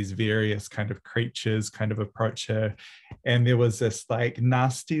 and these various kind of creatures kind of approach her. And there was this like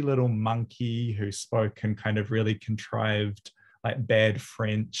nasty little monkey who spoke in kind of really contrived, like bad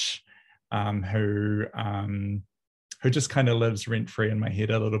French, who just kind of lives rent-free in my head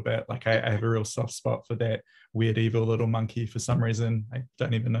a little bit. Like I have a real soft spot for that weird, evil little monkey for some reason. I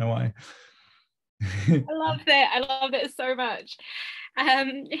don't even know why. I love that so much.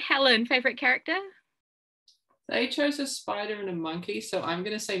 Helen, favorite character? They chose a spider and a monkey, so I'm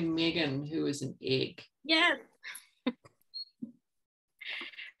going to say Megan, who is an egg. Yes.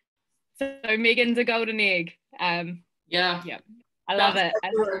 So Megan's a golden egg. Yeah. I love it.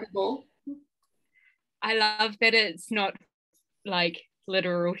 I love that it's not like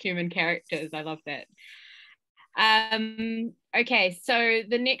literal human characters. I love that. Okay, so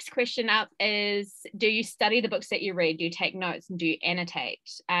the next question up is, do you study the books that you read? Do you take notes and do you annotate?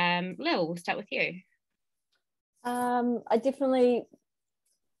 Lil, we'll start with you. I definitely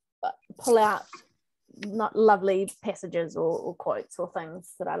pull out not lovely passages or quotes or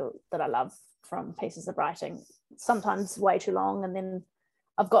things that I love from pieces of writing, sometimes way too long, and then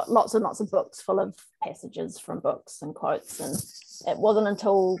I've got lots and lots of books full of passages from books and quotes. And it wasn't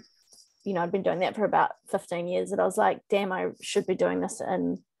until, you know, I'd been doing that for about 15 years that I was like, damn, I should be doing this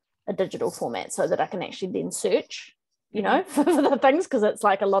in a digital format so that I can actually then search, you know, for the things, because it's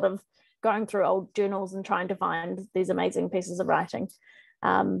like a lot of going through old journals and trying to find these amazing pieces of writing.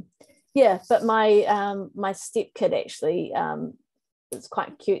 But my step kid actually, it's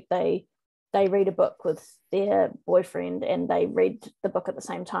quite cute. They read a book with their boyfriend, and they read the book at the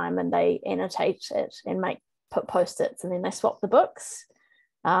same time, and they annotate it and put post-its, and then they swap the books,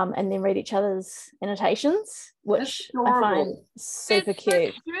 and then read each other's annotations, which I find super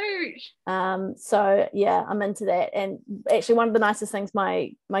cute. So yeah, I'm into that. And actually, one of the nicest things,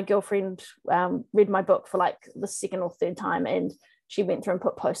 my girlfriend read my book for like the second or third time, and she went through and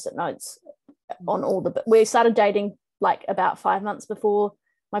put post-it notes on all the. We started dating like about 5 months before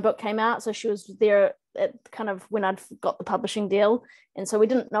my book came out, so she was there at kind of when I'd got the publishing deal, and so we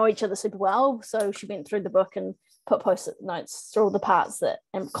didn't know each other super well. So she went through the book and put post-it notes through all the parts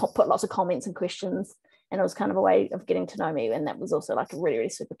and put lots of comments and questions, and it was kind of a way of getting to know me. And that was also like a really, really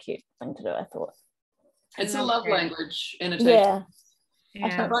super cute thing to do, I thought. It's a love language, annotation. I A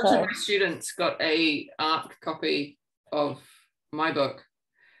think bunch so. of my students got a ARC copy of my book.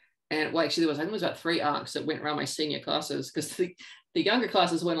 And well, actually, I think there was about 3 ARCs that went around my senior classes, because the younger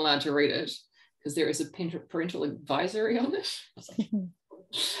classes weren't allowed to read it because there is a parental advisory on it.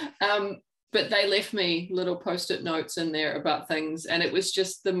 But they left me little post-it notes in there about things, and it was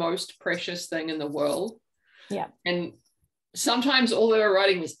just the most precious thing in the world. Yeah. And sometimes all they were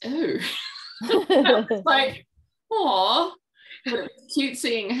writing was, "Ooh." Like, aw. But it was cute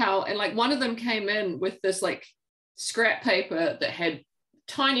seeing how, and like one of them came in with this like scrap paper that had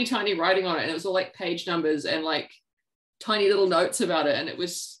tiny writing on it, and it was all like page numbers and like tiny little notes about it, and it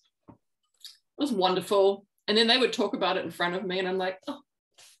was wonderful. And then they would talk about it in front of me, and I'm like, oh,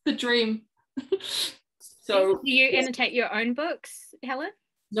 the dream. So do you annotate your own books, Helen?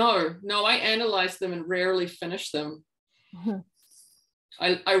 No, I analyze them and rarely finish them.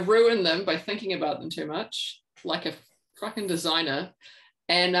 I ruin them by thinking about them too much, like a fucking designer.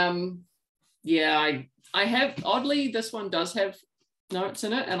 And yeah, I have, oddly, this one does have notes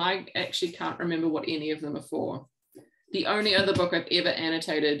in it, and I actually can't remember what any of them are for. The only other book I've ever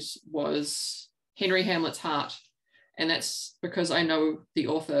annotated was Henry Hamlet's Heart, and that's because I know the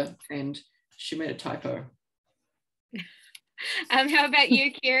author and she made a typo. How about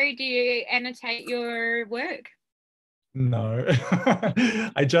you, Kerry? Do you annotate your work? No,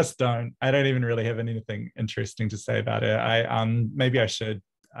 I just don't. I don't even really have anything interesting to say about it. Maybe I should.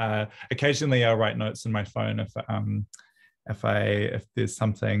 Occasionally I'll write notes in my phone if there's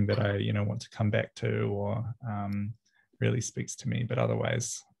something that I want to come back to or really speaks to me, but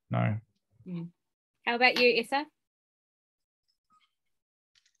otherwise no. How about you, Issa?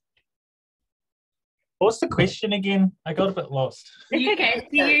 What's the question again? I got a bit lost. It's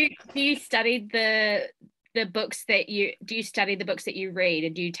okay. Do you study the books that you study the books that you read,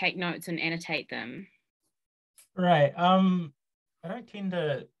 and do you take notes and annotate them? Right. I don't tend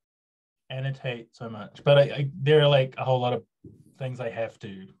to annotate so much, but there are like a whole lot of things I have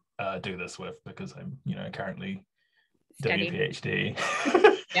to do this with because I'm currently doing a PhD.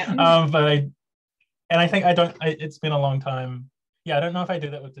 Yeah. I think it's been a long time. Yeah, I don't know if I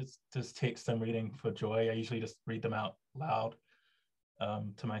do that with this text I'm reading for joy. I usually just read them out loud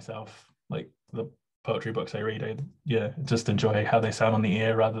to myself, like the poetry books I read. I just enjoy how they sound on the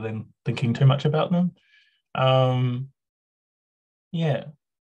air rather than thinking too much about them. Yeah,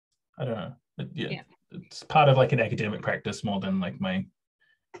 I don't know. It's part of like an academic practice more than like my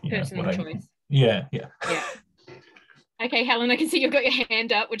personal choice. Yeah. Okay, Helen, I can see you've got your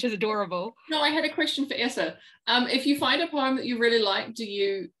hand up, which is adorable. No, I had a question for Essa. If you find a poem that you really like, do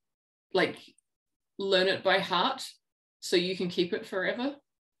you like learn it by heart so you can keep it forever?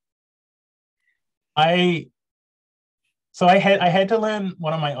 I had to learn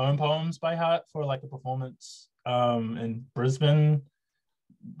one of my own poems by heart for like a performance in Brisbane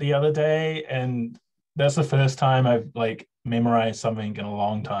the other day, and that's the first time I've like memorized something in a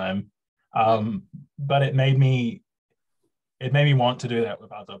long time. But it made me want to do that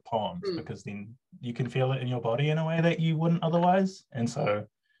with other poems because then you can feel it in your body in a way that you wouldn't otherwise. And so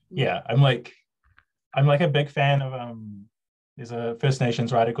I'm like a big fan of there's a First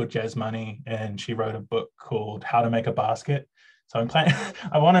Nations writer called Jazz Money, and she wrote a book called How to Make a Basket. So I'm planning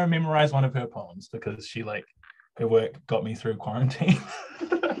I want to memorize one of her poems because she like her work got me through quarantine.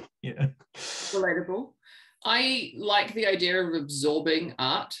 Yeah. Relatable. I like the idea of absorbing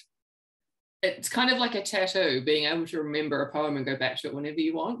art. It's kind of like a tattoo, being able to remember a poem and go back to it whenever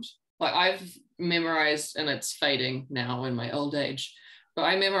you want. Like I've memorized, and it's fading now in my old age, but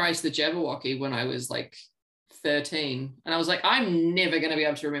I memorized the Jabberwocky when I was like 13. And I was like, I'm never going to be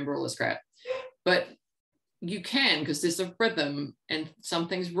able to remember all this crap. But you can, because there's a rhythm and some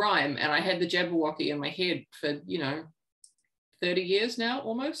things rhyme. And I had the Jabberwocky in my head for, 30 years now,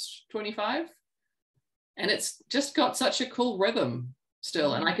 almost 25. And it's just got such a cool rhythm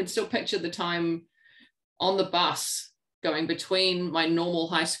still. And I can still picture the time on the bus going between my normal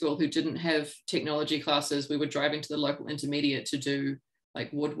high school who didn't have technology classes. We were driving to the local intermediate to do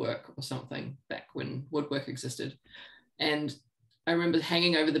like woodwork or something back when woodwork existed. And I remember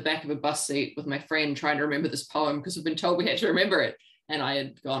hanging over the back of a bus seat with my friend trying to remember this poem because we've been told we had to remember it. And I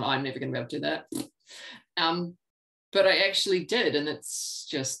had gone, I'm never going to be able to do that. But I actually did, and it's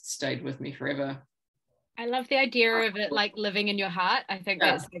just stayed with me forever. I love the idea of it like living in your heart. I think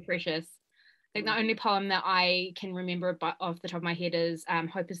that's so precious. I think the only poem that I can remember off the top of my head is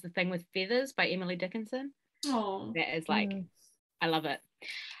Hope is the Thing with Feathers by Emily Dickinson. Oh, that is like, I love it.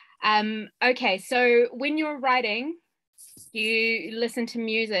 Okay, so when you're writing, do you listen to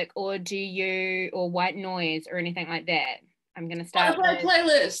music or white noise or anything like that? I'm going to start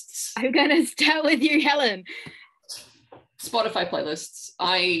playlists. I'm going to start with you, Helen. Spotify playlists.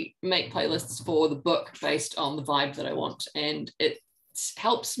 I make playlists for the book based on the vibe that I want, and it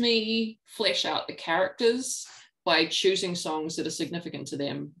helps me flesh out the characters by choosing songs that are significant to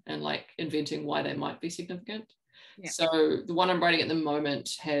them and like inventing why they might be significant. Yeah. So the one I'm writing at the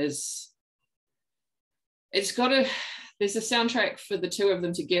moment there's a soundtrack for the two of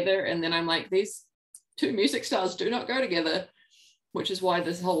them together, and then I'm like, these two music styles do not go together, which is why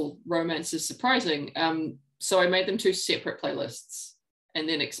this whole romance is surprising. So I made them two separate playlists and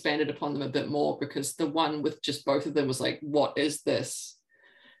then expanded upon them a bit more, because the one with just both of them was like, what is this?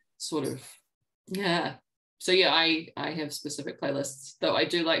 Sort of, yeah. So yeah, I have specific playlists, though I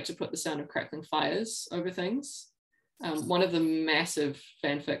do like to put the sound of crackling fires over things. One of the massive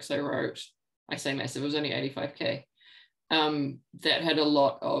fanfics I wrote, I say massive, it was only 85K, that had a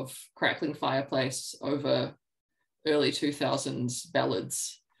lot of crackling fireplace over early 2000s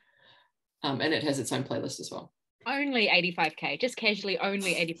ballads. And it has its own playlist as well. Only 85K, just casually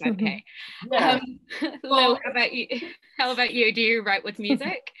only 85K. Yeah. Lil, how about you? Do you write with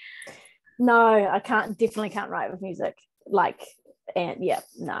music? No, I definitely can't write with music. Like, and yeah,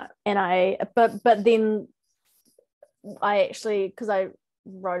 no. And but then I actually, because I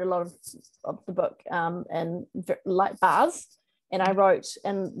wrote a lot of the book in like bars, and I wrote,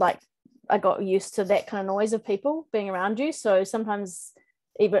 and like I got used to that kind of noise of people being around you. So sometimes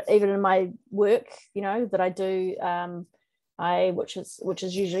even in my work, you know, that I do, which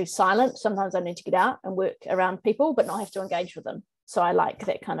is usually silent, sometimes I need to get out and work around people but not have to engage with them. So I like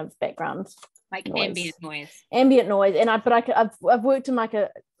that kind of background, like noise. ambient noise. And I've worked in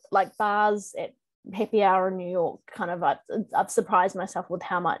like bars at happy hour in New York. Kind of I've surprised myself with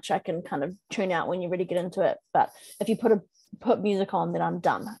how much I can kind of tune out when you really get into it. But if you put music on, then I'm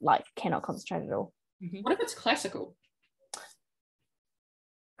done. Like, cannot concentrate at all. Mm-hmm. What if it's classical?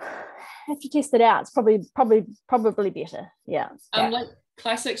 Have to test it out. It's probably better. Yeah. Like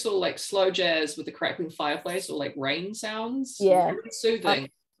classics or like slow jazz with the crackling fireplace, or like rain sounds. Yeah. Really soothing.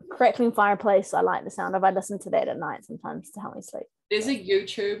 Crackling fireplace, I like the sound of. I listen to that at night sometimes to help me sleep. There's a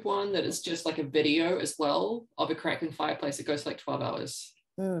YouTube one that is just like a video as well of a crackling fireplace. It goes for like 12 hours.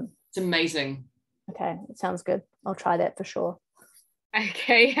 It's amazing. Okay, it sounds good. I'll try that for sure.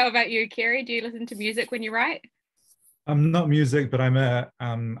 Okay, how about you, Kerry? Do you listen to music when you write? Not music, but I'm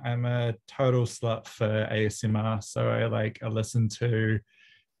a total slut for ASMR. So I listen to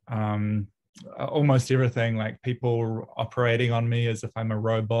almost everything, like people operating on me as if I'm a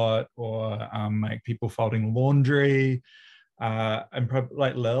robot, or like people folding laundry. I'm probably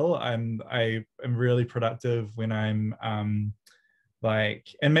like Lil. I am really productive when I'm like,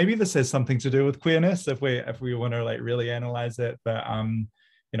 and maybe this has something to do with queerness if we want to like really analyze it. But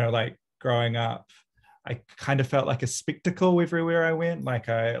you know, like growing up, I kind of felt like a spectacle everywhere I went. Like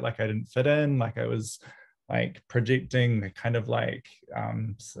I didn't fit in. Like I was like projecting kind of like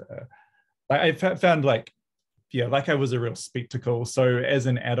I found like, yeah, like I was a real spectacle. So as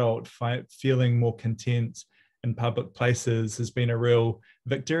an adult, feeling more content in public places has been a real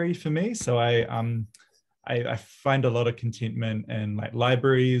victory for me. So I find a lot of contentment in like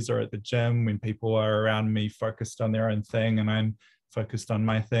libraries or at the gym when people are around me focused on their own thing and I'm focused on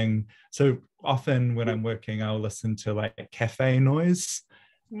my thing. So often when I'm working, I'll listen to like cafe noise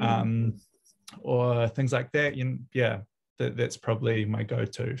or things like that. That's probably my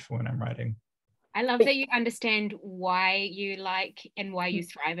go-to for when I'm writing. I love that you understand why you like and why you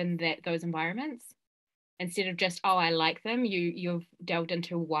thrive in those environments. Instead of just, oh, I like them, you've delved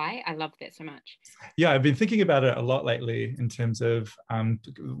into why. I love that so much. Yeah, I've been thinking about it a lot lately in terms of in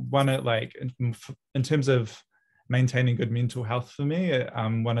terms of maintaining good mental health for me.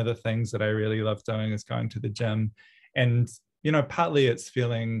 One of the things that I really love doing is going to the gym, and you know, partly it's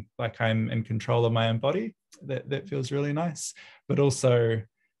feeling like I'm in control of my own body. That feels really nice, but also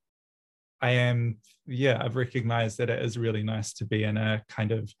I've recognized that it is really nice to be in a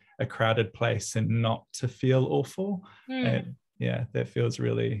kind of a crowded place and not to feel awful. And yeah, that feels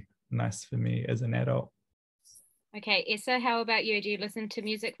really nice for me as an adult. Okay, Issa, how about you? Do you listen to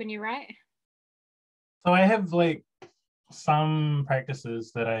music when you write? So I have like some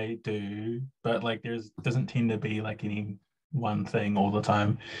practices that I do, but like doesn't tend to be like any one thing all the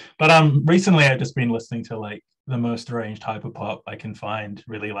time. But recently I've just been listening to like the most deranged hyperpop I can find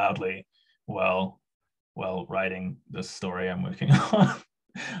really loudly while writing this story I'm working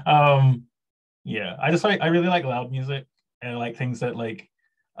on. Yeah, I really like loud music, and I like things that like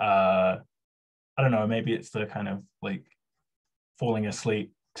I don't know, maybe it's the kind of like falling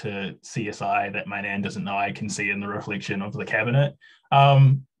asleep to CSI that my nan doesn't know I can see in the reflection of the cabinet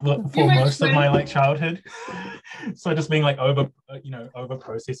for most of my like childhood. So just being like over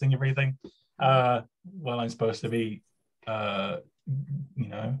processing everything while I'm supposed to be you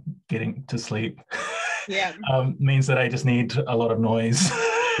know, getting to sleep. Yeah. Means that I just need a lot of noise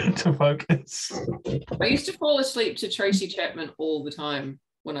to focus. I used to fall asleep to Tracy Chapman all the time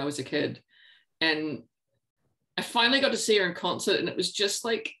when I was a kid. And I finally got to see her in concert, and it was just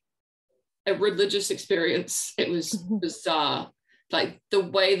like a religious experience. It was bizarre. Like the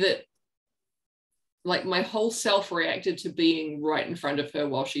way that like my whole self reacted to being right in front of her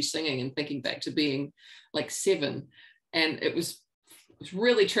while she's singing, and thinking back to being like 7. And it was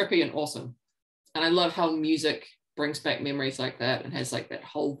really trippy and awesome. And I love how music brings back memories like that and has like that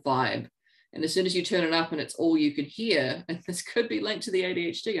whole vibe. And as soon as you turn it up and it's all you can hear, and this could be linked to the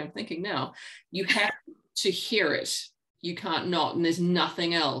ADHD, I'm thinking now, you have to hear it. You can't not, and there's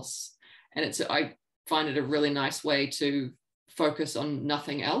nothing else. And I find it a really nice way to focus on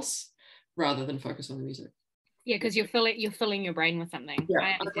nothing else rather than focus on the music. Yeah, because you're filling your brain with something. Yeah,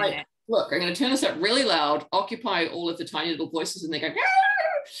 I understand that. Look, I'm going to turn this up really loud, occupy all of the tiny little voices, and they go, "Aah!"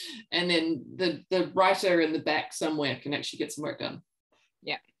 And then the writer in the back somewhere can actually get some work done.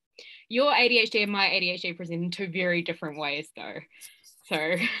 Yeah. Your ADHD and my ADHD present in 2 very different ways though.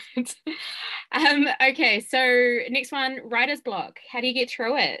 So, okay, so next one, writer's block. How do you get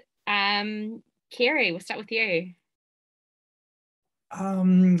through it? Kerry, we'll start with you.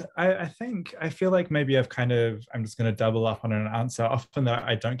 I feel like maybe I'm just going to double up on an answer. Often that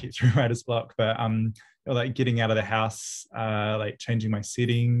I don't get through writer's block, but like getting out of the house, like changing my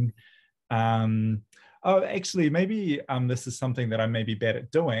setting. Actually, maybe this is something that I may be bad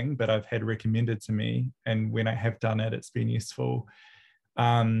at doing, but I've had recommended to me, and when I have done it, it's been useful.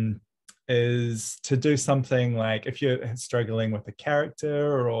 Is to do something like, if you're struggling with a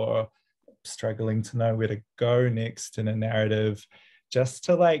character or struggling to know where to go next in a narrative, just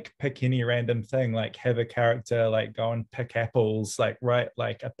to like pick any random thing, like have a character like go and pick apples, like write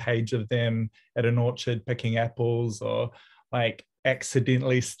like a page of them at an orchard picking apples, or like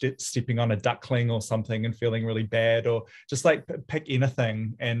accidentally stepping on a duckling or something and feeling really bad, or just like pick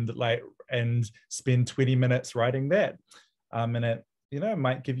anything and spend 20 minutes writing that. And it, you know,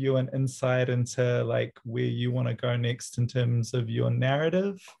 might give you an insight into like where you want to go next in terms of your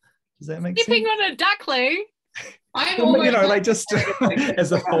narrative. Does that make sense? Stepping on a duckling? You know, like just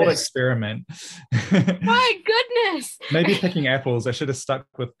as a thought experiment. My goodness. Maybe picking apples. I should have stuck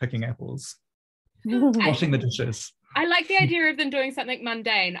with picking apples. Washing the dishes. I like the idea of them doing something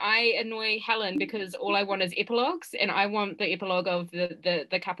mundane. I annoy Helen because all I want is epilogues, and I want the epilogue of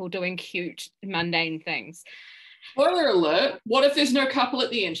the couple doing cute, mundane things. Spoiler alert, what if there's no couple at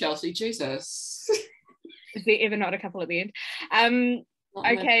the end, Chelsea? Jesus. Is there ever not a couple at the end?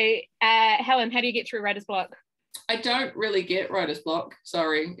 Okay, Helen, how do you get through writer's block? I don't really get writer's block.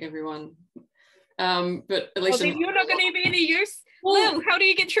 Sorry, everyone. But at least you're not going to be any use. Lil, how do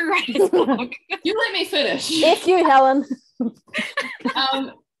you get through writer's block? You let me finish. F you, Helen.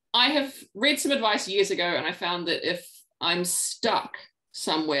 I have read some advice years ago, and I found that if I'm stuck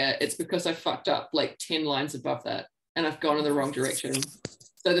somewhere, it's because I fucked up like 10 lines above that and I've gone in the wrong direction.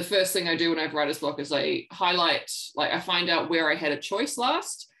 So the first thing I do when I have writer's block is I highlight, like I find out where I had a choice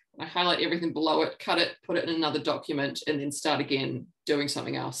last, I highlight everything below it, cut it, put it in another document, and then start again doing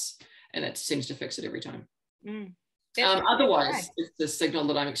something else. And it seems to fix it every time. Otherwise, it's a signal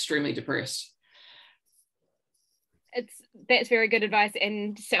that I'm extremely depressed. That's very good advice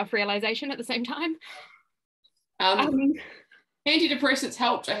and self-realization at the same time. Antidepressants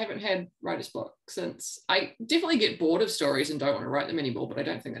helped. I haven't had writer's block since. I definitely get bored of stories and don't want to write them anymore, but I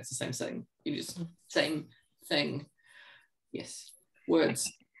don't think that's the same thing. You just same thing. Yes,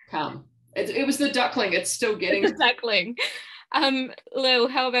 words come. It was the duckling. It's still getting the duckling. Lil,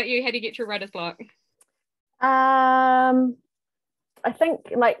 how about you? How do you get through writer's block? I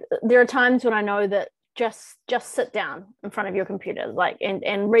think like there are times when I know that just sit down in front of your computer, like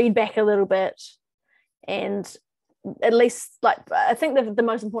and read back a little bit, and at least like I think the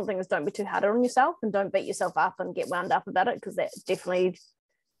most important thing is don't be too hard on yourself and don't beat yourself up and get wound up about it, because that definitely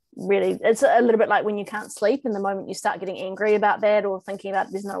really, it's a little bit like when you can't sleep, and the moment you start getting angry about that or thinking about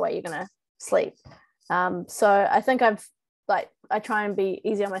it, there's no way you're gonna sleep. So I think I try and be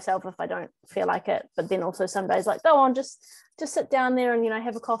easy on myself if I don't feel like it, but then also some days like go on, just sit down there and, you know,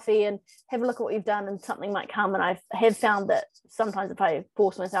 have a coffee and have a look at what you've done, and something might come. And I have found that sometimes if I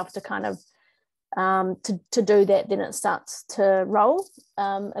force myself to kind of to do that, then it starts to roll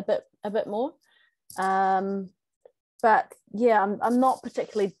a bit more. But yeah, I'm not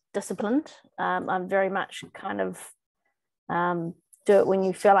particularly disciplined. I'm very much kind of do it when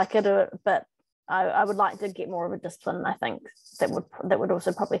you feel like it, but I would like to get more of a discipline. I think that would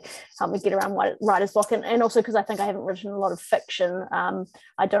also probably help me get around writer's block, and also because I think I haven't written a lot of fiction.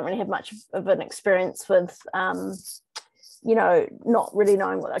 I don't really have much of an experience with you know, not really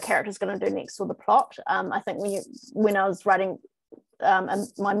knowing what a character's going to do next or the plot. I think when I was writing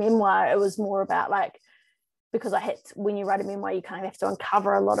my memoir, it was more about like, because when you write a memoir, you kind of have to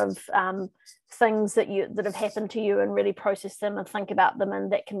uncover a lot of things that have happened to you and really process them and think about them,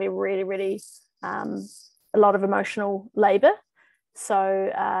 and that can be really, really a lot of emotional labor.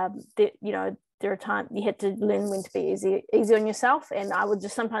 So there are times you had to learn when to be easy on yourself. And I would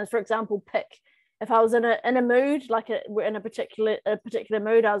just sometimes, for example, pick, if I was in a mood, like in a particular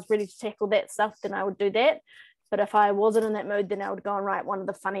mood, I was ready to tackle that stuff, then I would do that. But if I wasn't in that mood, then I would go and write one of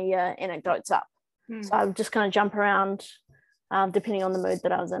the funny anecdotes up. So I would just kind of jump around depending on the mood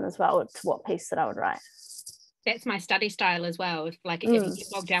that I was in as well, to what piece that I would write. That's my study style as well. If you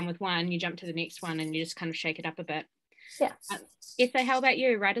get bogged down with one, you jump to the next one and you just kind of shake it up a bit. Yeah. Issa, how about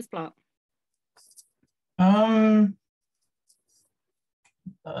you? Writer's block? I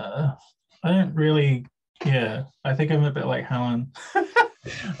don't really, I think I'm a bit like Helen.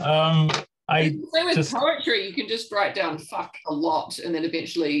 Same with poetry, you can just write down fuck a lot, and then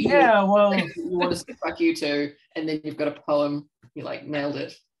eventually you want to say fuck you too, and then you've got a poem, you like nailed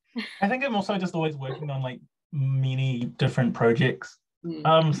it. I think I'm also just always working on like many different projects.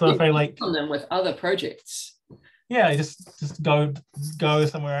 So if I like on them with other projects, I just go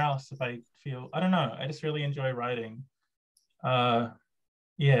somewhere else if I feel, I don't know, I just really enjoy writing. And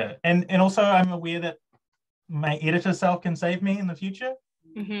also I'm aware that my editor self can save me in the future.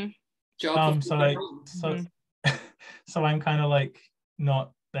 So I'm kind of like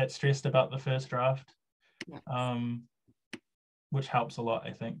not that stressed about the first draft, which helps a lot,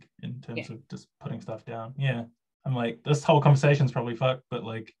 I think, in terms of just putting stuff down. I'm like, this whole conversation's probably fucked, but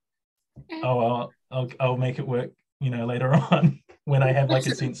like, I'll make it work, later on when I have like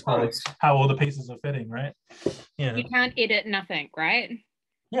a sense for how all the pieces are fitting, right? You can't edit nothing, right?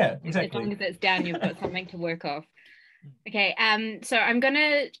 Yeah, exactly. As long as it's down, you've got something to work off. Okay, so I'm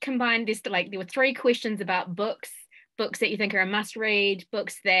gonna combine this there were 3 questions about books that you think are a must read,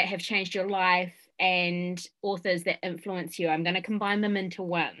 books that have changed your life, and authors that influence you. I'm gonna combine them into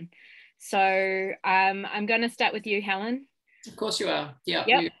one. So I'm gonna start with you, Helen. Of course you are. Yeah,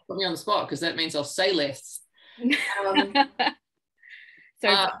 yep. You put me on the spot because that means I'll say less. Books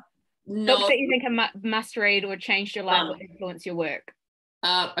that you think are must read or changed your life or influence your work.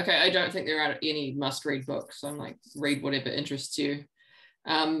 Okay, I don't think there are any must-read books. I'm like, read whatever interests you.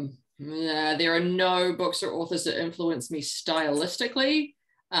 There are no books or authors that influence me stylistically,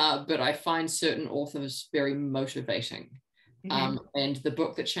 but I find certain authors very motivating. And the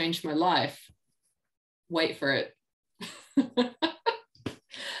book that changed my life, wait for it.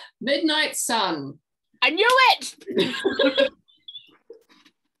 Midnight Sun. I knew it!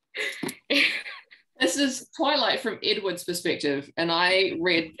 This is Twilight from Edward's perspective, and I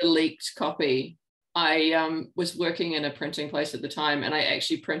read the leaked copy. I was working in a printing place at the time, and I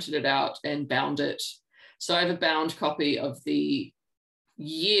actually printed it out and bound it. So I have a bound copy of the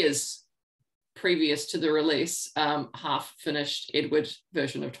years previous to the release, half-finished Edward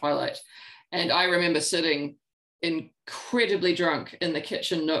version of Twilight. And I remember sitting incredibly drunk in the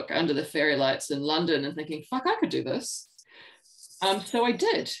kitchen nook under the fairy lights in London and thinking, fuck, I could do this. So I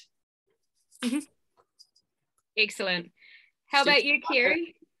did. Excellent. How about you,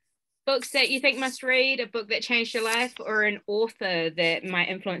 Kerry? Books that you think must read, a book that changed your life, or an author that might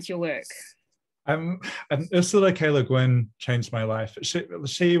influence your work? Ursula K. Le Guin changed my life.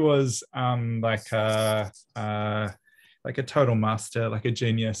 She was like a total master, like a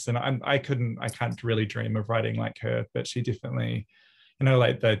genius, and I can't really dream of writing like her, but she definitely,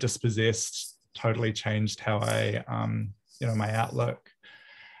 like the Dispossessed totally changed how I my outlook.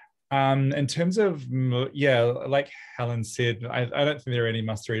 In terms of, like Helen said, I don't think there are any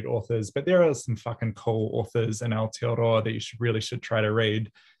must-read authors, but there are some fucking cool authors in Aotearoa that you really should try to read,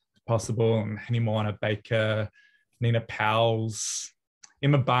 if possible. Henny Moana Baker, Nina Powell's,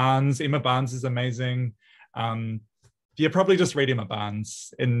 Emma Barnes. Emma Barnes is amazing. Probably just read Emma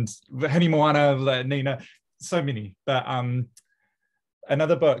Barnes and Henny Moana, Nina, so many. But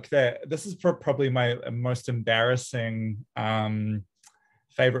another book this is probably my most embarrassing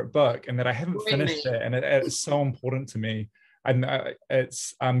favorite book, and that I haven't finished it, and it's so important to me.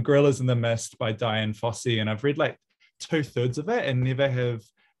 It's Gorillas in the Mist by Diane Fossey, and I've read like 2/3 of it and never have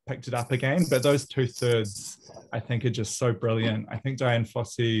picked it up again, but those 2/3 I think are just so brilliant. I think Diane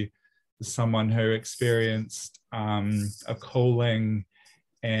Fossey is someone who experienced a calling,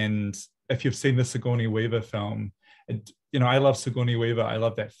 and if you've seen the Sigourney Weaver film, I love Sigourney Weaver. I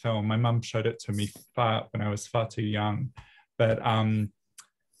love that film. My mum showed it to me when I was far too young, but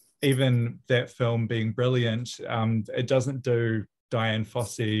even that film being brilliant, it doesn't do Diane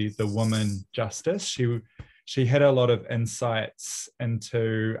Fossey, the woman, justice. she had a lot of insights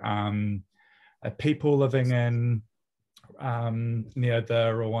into people living in near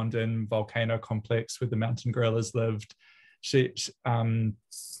the Rwandan volcano complex where the mountain gorillas lived.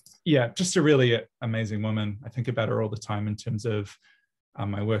 Yeah, just a really amazing woman. I think about her all the time in terms of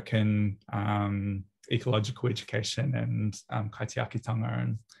my work in ecological education and kaitiakitanga,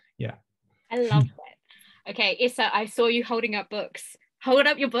 and yeah. I love that. Okay, Issa, I saw you holding up books. Hold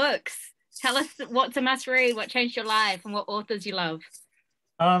up your books. Tell us what's a must read, what changed your life, and what authors you love.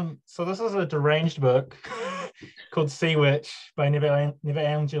 So this is a deranged book called Sea Witch by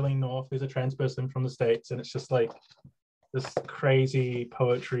Evangeline North, who's a trans person from the States, and it's just like this crazy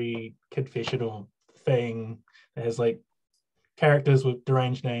poetry confessional thing that has like characters with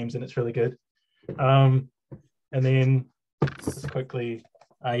deranged names, and it's really good. And then just quickly,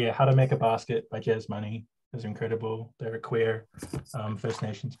 How to Make a Basket by Jazz Money is incredible. They're a queer First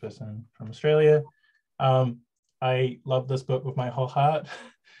Nations person from Australia. I love this book with my whole heart.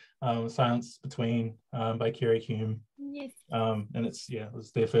 Silence Between by Kira Hume. Yes. And it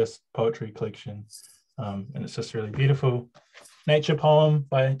was their first poetry collection. And it's just really beautiful. Nature Poem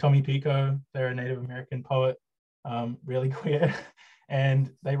by Tommy Pico. They're a Native American poet, really queer.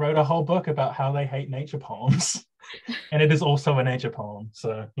 And they wrote a whole book about how they hate nature poems. And it is also a nature poem.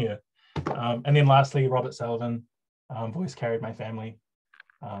 So yeah. And then lastly, Robert Sullivan, Voice Carried My Family,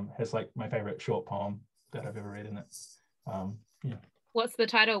 has like my favorite short poem that I've ever read in it. Yeah. What's the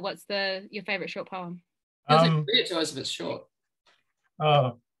title? What's your favorite short poem? Read it to us if it's short.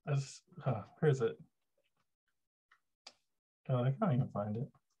 Where is it? Oh, I can't even find it.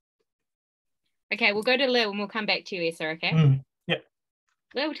 Okay, we'll go to Lil and we'll come back to you, Issa, okay? Yeah.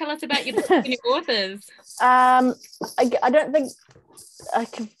 Lil, tell us about your authors. I don't think I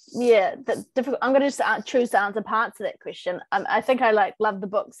can, difficult. I'm going to just choose to answer parts of that question. I think I love the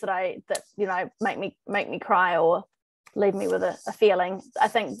books that make me cry or leave me with a feeling. I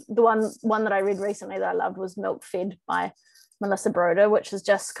think the one that I read recently that I loved was Milk Fed by Melissa Broder, which is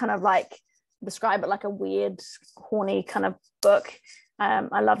just kind of like, describe it like a weird, horny kind of book.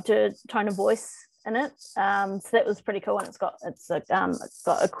 I loved her tone of voice in it. So that was pretty cool, and it's got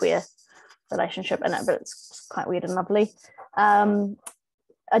a queer relationship in it, but it's quite weird and lovely.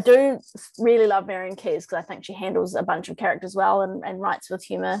 I do really love Marion Keyes because I think she handles a bunch of characters well and writes with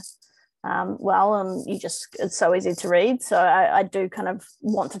humor well, and it's so easy to read. So I do kind of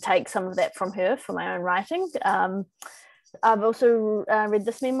want to take some of that from her for my own writing. I've also read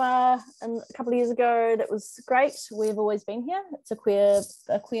this memoir a couple of years ago that was great. We've Always Been Here. It's a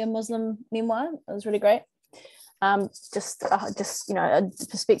queer Muslim memoir. It was really great. Just a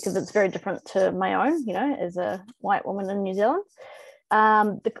perspective that's very different to my own, as a white woman in New Zealand.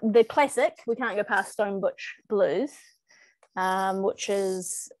 The classic, we can't go past Stone Butch Blues, which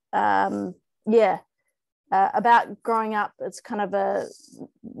is about growing up as kind of a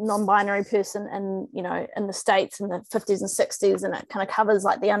non-binary person in the States in the 50s and 60s, and it kind of covers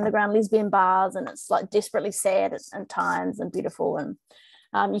like the underground lesbian bars, and it's like desperately sad at times and beautiful. And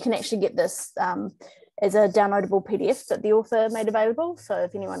you can actually get this as a downloadable PDF that the author made available. So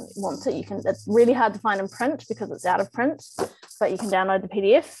if anyone wants it, it's really hard to find in print because it's out of print, but you can download the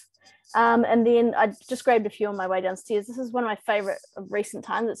PDF. And then I just grabbed a few on my way downstairs. This is one of my favorite of recent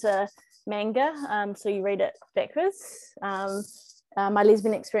times. It's a manga, so you read it backwards. My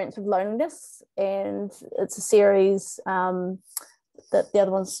Lesbian Experience with Loneliness, and it's a series that the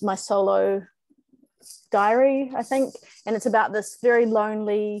other one's My Solo Diary, I think, and it's about this very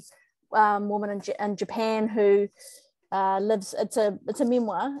lonely woman in Japan who lives. It's a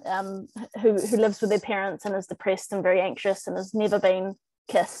memoir who lives with their parents and is depressed and very anxious and has never been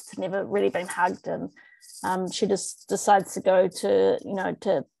kissed, never really been hugged, and she just decides to go to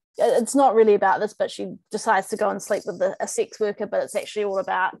it's not really about this, but she decides to go and sleep with a sex worker, but it's actually all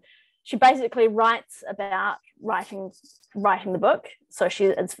about, she basically writes about writing the book. So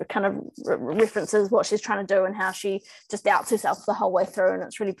it's kind of references what she's trying to do and how she just doubts herself the whole way through, and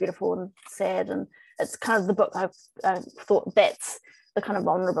it's really beautiful and sad, and it's kind of the book I thought that's the kind of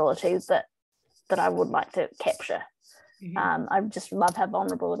vulnerabilities that I would like to capture. Mm-hmm. I just love how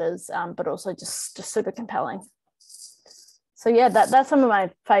vulnerable it is, but also just super compelling. So yeah, that's some of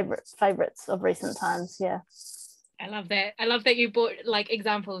my favorites of recent times. Yeah, I love that you brought like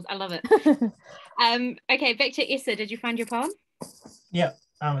examples. I love it. Okay, back to Issa. Did you find your poem? Yeah,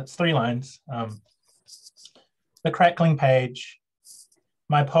 it's 3 lines. The crackling page.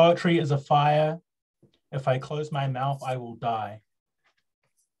 My poetry is a fire. If I close my mouth, I will die.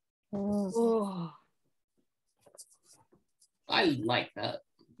 Oh. I like that.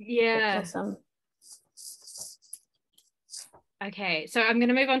 Yeah. Awesome. Okay, so I'm going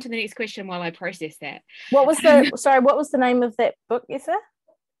to move on to the next question while I process that. What was the name of that book, Issa?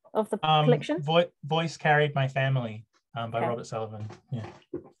 Of the collection? Voice Carried My Family by Okay. Robert Sullivan. Yeah.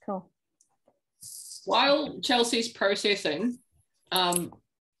 Cool. While Chelsea's processing,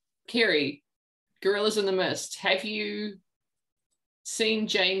 Kerry, Gorillas in the Mist, have you seen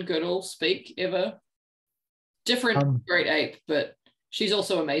Jane Goodall speak ever? Different Great Ape, but she's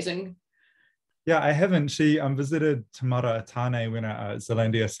also amazing. Yeah, I haven't. She visited Tamara Atane when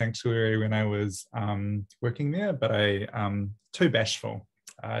Zealandia Sanctuary when I was working there, but I too bashful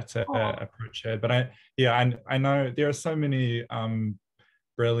to approach her. But I know there are so many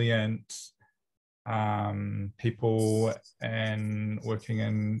brilliant people and working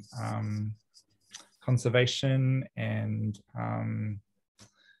in conservation and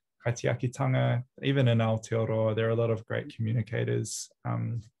kaitiakitanga, even in Aotearoa, there are a lot of great communicators.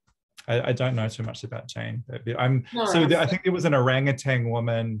 I don't know too much about Jane. I think there was an orangutan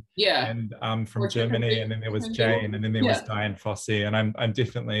woman, and from Germany, and then there was Jane, and then there was Diane Fossey, and I'm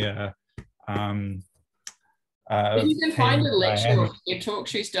definitely a. If you can find a lecture or a talk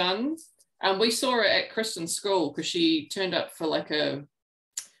she's done, we saw her at Kristen's school because she turned up for like I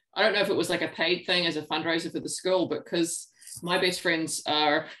don't know if it was like a paid thing as a fundraiser for the school, but because my best friends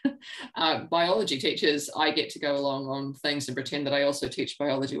are biology teachers, I get to go along on things and pretend that I also teach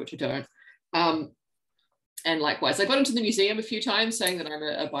biology, which I don't. And likewise, I got into the museum a few times saying that I'm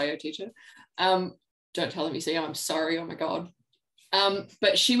a bio teacher. Don't tell the museum, I'm sorry, oh my God.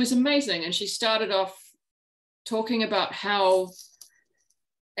 But she was amazing. And she started off talking about how,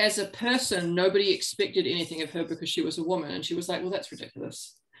 as a person, nobody expected anything of her because she was a woman. And she was like, well, that's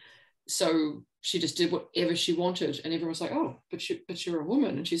ridiculous. So she just did whatever she wanted, and everyone was like, oh, but you're a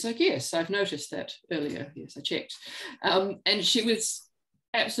woman. And she's like, yes, I've noticed that earlier. Yes, I checked. And she was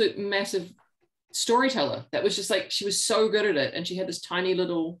absolute massive storyteller. That was just like, she was so good at it. And she had this tiny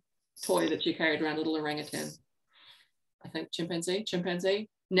little toy that she carried around, little orangutan. I think chimpanzee.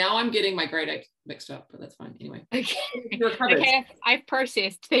 Now I'm getting my Great Ape mixed up, but that's fine. Anyway. Okay, I've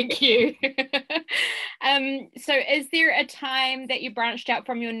processed. Thank you. So is there a time that you branched out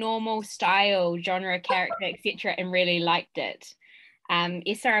from your normal style, genre, character, etc., and really liked it?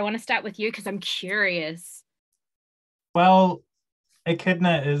 Issa, I want to start with you because I'm curious. Well,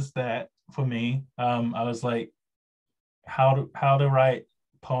 Echidna is that for me. I was like, how to write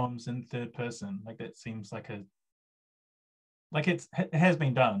poems in third person. Like that seems like it has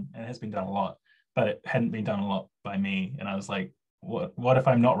been done, and it has been done a lot, but it hadn't been done a lot by me. And I was like, what if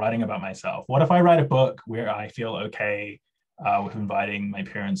I'm not writing about myself? What if I write a book where I feel okay with inviting my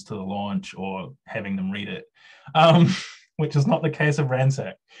parents to the launch or having them read it, which is not the case of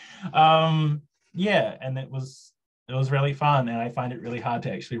Ransack. Yeah, and it was really fun, and I find it really hard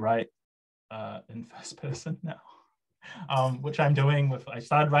to actually write in first person now, which I'm doing I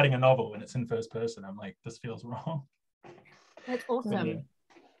started writing a novel and it's in first person. I'm like, this feels wrong. That's awesome.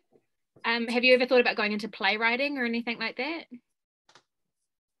 Yeah. Have you ever thought about going into playwriting or anything like that?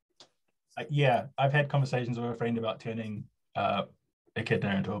 Yeah, I've had conversations with a friend about turning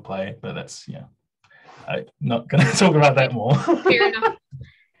Echidna into a play, but that's, I'm not going to talk about that more. Fair enough.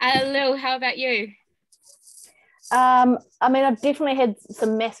 Lil, how about you? I mean, I've definitely had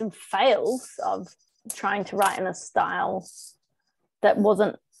some massive fails of trying to write in a style that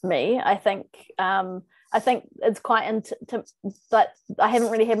wasn't me. I think it's quite but I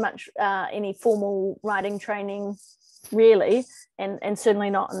haven't really had much any formal writing training really, and certainly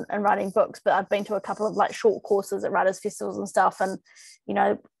not in writing books, but I've been to a couple of like short courses at writers festivals and stuff, and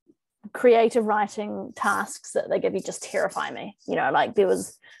creative writing tasks that they give you just terrify me. Like there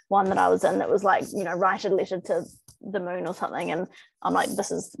was one that I was in that was like, write a letter to the moon or something, and I'm like,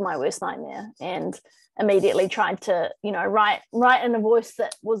 this is my worst nightmare, and immediately tried to write in a voice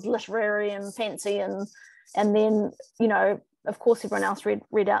that was literary and fancy, and then of course everyone else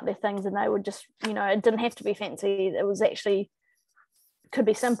read out their things, and they would just it didn't have to be fancy, it was actually could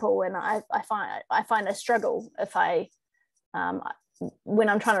be simple. And I find a struggle if I when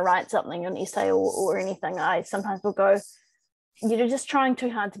I'm trying to write something, an essay or anything, I sometimes will go, you're just trying too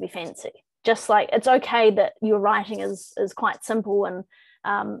hard to be fancy. Just like, it's okay that your writing is quite simple, and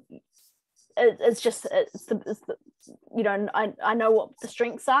I know what the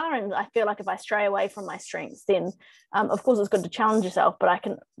strengths are, and I feel like if I stray away from my strengths, then of course it's good to challenge yourself, but I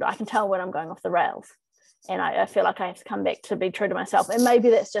can tell when I'm going off the rails, and I feel like I have to come back to be true to myself, and maybe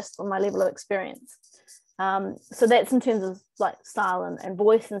that's just from my level of experience. So that's in terms of like style and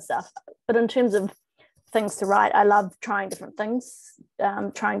voice and stuff. But in terms of things to write, I love trying different things,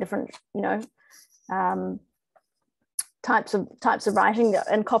 trying different types of writing.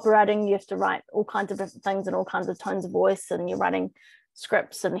 In copywriting, you have to write all kinds of different things in all kinds of tones of voice, and you're writing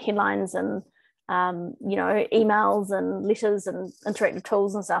scripts and headlines and emails and letters and interactive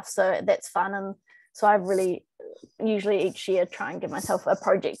tools and stuff. So that's fun. And so I really usually each year try and give myself a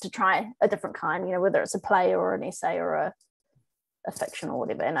project to try a different kind, whether it's a play or an essay or a fiction or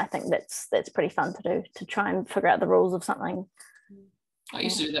whatever. And I think that's pretty fun to do, to try and figure out the rules of something. I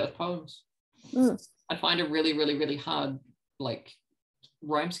used to do that with poems. I'd find a really, really, really hard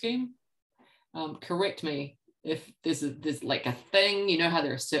rhyme scheme. Correct me if there's like a thing, how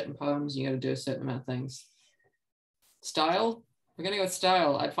there are certain poems, you got to do a certain amount of things. Style, we're going to go with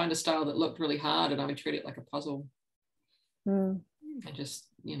style. I'd find a style that looked really hard and I would treat it like a puzzle and just,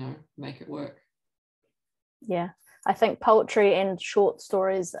 make it work. Yeah, I think poetry and short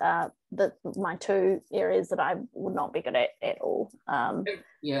stories are my two areas that I would not be good at all.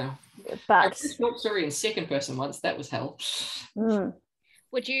 Yeah, but I wrote a short story in second person once. That was hell.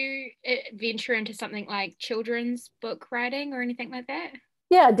 Would you venture into something like children's book writing or anything like that?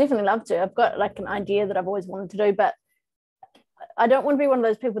 Yeah, I'd definitely love to. I've got like an idea that I've always wanted to do, but I don't want to be one of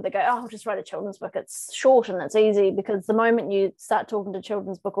those people that go, oh, I'll just write a children's book. It's short and it's easy, because the moment you start talking to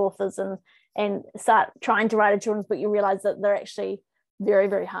children's book authors and start trying to write a children's book, you realize that they're actually very,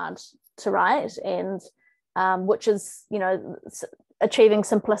 very hard to write, and which is, achieving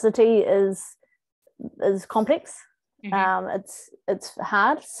simplicity is complex. It's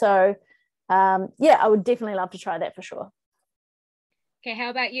hard. So I would definitely love to try that for sure. Okay,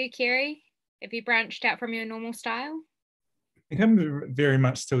 how about you, Kerry? Have you branched out from your normal style? I think I'm very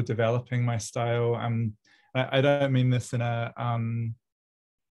much still developing my style. I don't mean this in a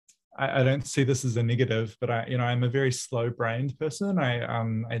I don't see this as a negative, but I'm a very slow-brained person.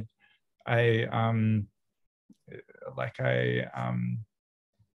 I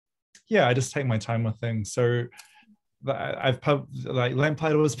just take my time with things. So I've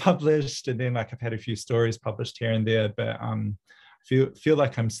Lamplighter was published, and then I've had a few stories published here and there, but feel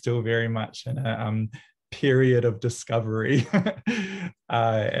like I'm still very much in a period of discovery,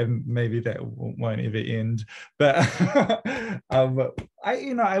 and maybe that won't ever end. But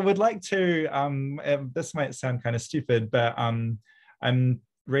I would like to. This might sound kind of stupid, but I'm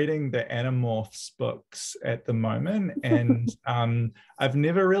reading the Animorphs books at the moment, and I've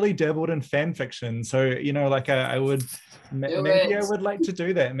never really dabbled in fan fiction. So I would maybe I would like to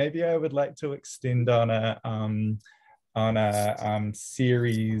do that. Maybe I would like to extend on a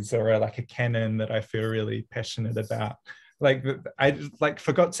series or a canon that I feel really passionate about. I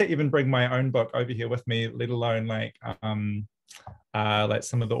forgot to even bring my own book over here with me, let alone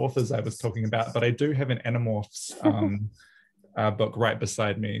some of the authors I was talking about. But I do have an Animorphs book right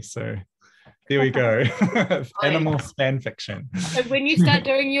beside me, so there we go. Animorphs fan fiction. So when you start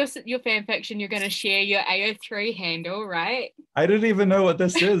doing your fan fiction, you're going to share your AO3 handle, right? I didn't even know what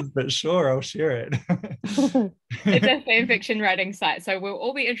this is, but sure, I'll share it. It's a fan fiction writing site, so we'll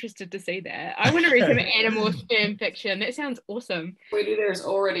all be interested to see that. I want to read some Animorphs fan fiction. That sounds awesome. Really, there's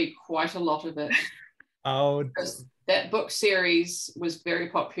already quite a lot of it. Oh, that book series was very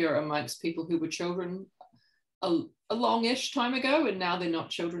popular amongst people who were children a long-ish time ago, and now they're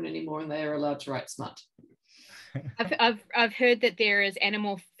not children anymore, and they are allowed to write smut. I've heard that there is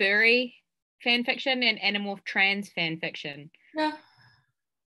Animorph furry fan fiction and Animorph trans fan fiction. Yeah.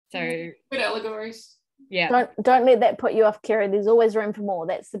 So good allegories. Yeah. Don't let that put you off, Kerry. There's always room for more.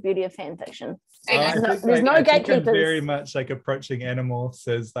 That's the beauty of fan fiction. There's no gatekeepers. I'm very much approaching Animorphs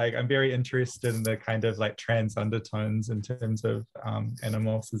as I'm very interested in the kind of trans undertones in terms of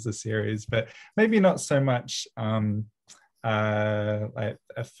Animorphs as a series, but maybe not so much a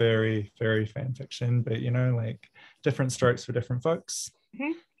furry fan fiction, but different strokes for different folks.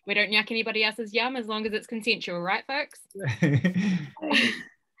 Mm-hmm. We don't yuck anybody else's yum as long as it's consensual, right, folks?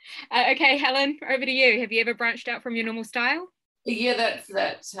 Okay, Helen, over to you. Have you ever branched out from your normal style? Yeah,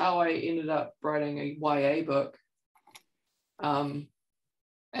 that's how I ended up writing a YA book. And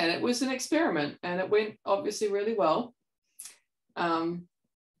it was an experiment, and it went obviously really well. And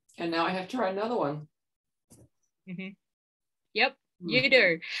now I have to write another one. Mm-hmm. Yep, you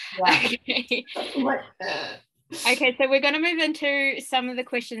do. Yeah. Okay. Okay, so we're going to move into some of the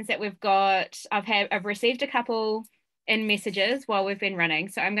questions that we've got. I've received a couple in messages while we've been running.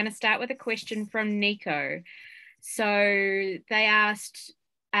 So I'm going to start with a question from Nico. So they asked,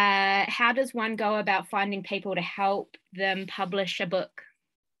 how does one go about finding people to help them publish a book?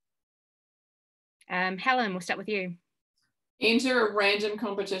 Helen, we'll start with you. Enter a random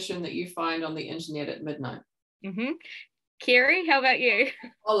competition that you find on the internet at midnight. Mm-hmm. Kerry, how about you?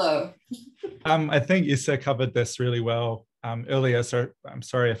 Hello. I think Issa covered this really well. earlier, so I'm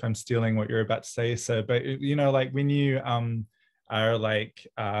sorry if I'm stealing what you're about to say, so, but you know, like when you are like,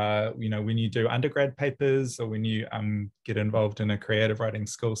 you know, when you do undergrad papers or when you get involved in a creative writing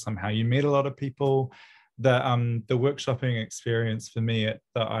school, somehow you meet a lot of people. The workshopping experience for me at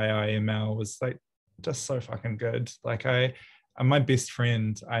the IIML was like just so fucking good. Like my best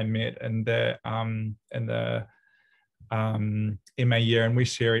friend I met in the MA year, and we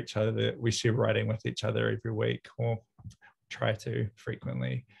share writing with each other every week, or try to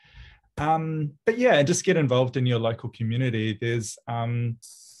frequently. But yeah, just get involved in your local community. There's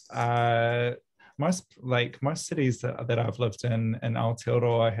most cities that I've lived in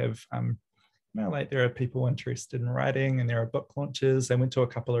Aotearoa, I have you know, like there are people interested in writing, and there are book launches. I went to a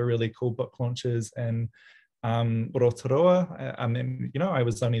couple of really cool book launches in Rotorua. And you know, I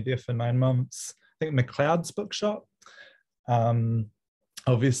was only there for 9 months. I think McLeod's bookshop.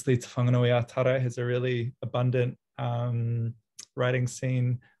 Obviously, Te Whanganui Atara has a really abundant writing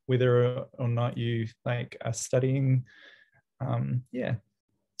scene, whether or not you like are studying. Yeah.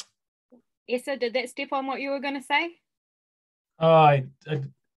 Essa, did that step on what you were going to say?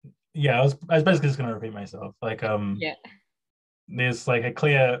 Yeah, I was basically just going to repeat myself. Like, yeah, there's like a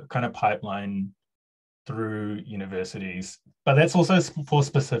clear kind of pipeline through universities, but that's also for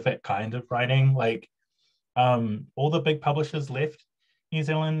specific kind of writing. Like, all the big publishers left New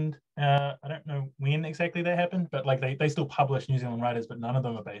Zealand. I don't know when exactly that happened, but like they still publish New Zealand writers, but none of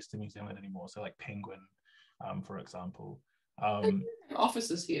them are based in New Zealand anymore. So like Penguin, for example.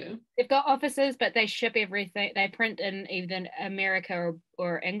 Offices here. They've got offices, but they ship everything. They print in either America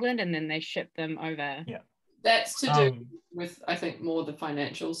or England, and then they ship them over. Yeah. That's to do with, I think, more the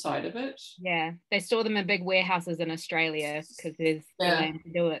financial side of it. Yeah, they store them in big warehouses in Australia because there's the land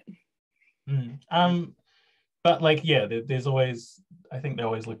to do it. But like, yeah, there's always, I think they're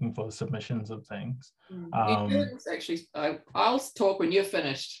always looking for submissions of things. Actually, I'll talk when you're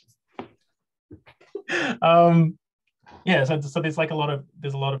finished. Yeah, so there's like a lot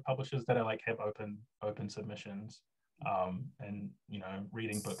of publishers that are like have open submissions, and you know,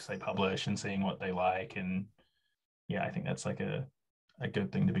 reading books they publish and seeing what they like, and yeah, I think that's like a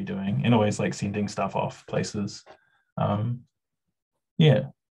good thing to be doing, and always like sending stuff off places. Yeah,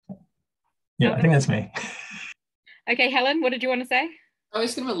 I think that's me. Okay, Helen, what did you want to say? I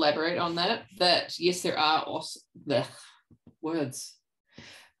was going to elaborate on that yes, there are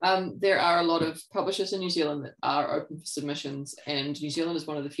there are a lot of publishers in New Zealand that are open for submissions, and New Zealand is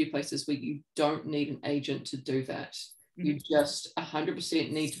one of the few places where you don't need an agent to do that. You just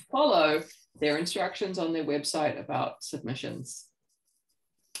 100% need to follow their instructions on their website about submissions.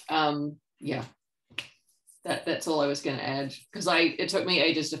 Yeah, that's all I was going to add, because it took me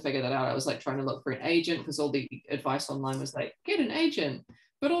ages to figure that out. I was like trying to look for an agent because all the advice online was like, get an agent,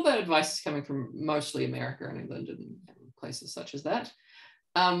 but all that advice is coming from mostly America and England and places such as that.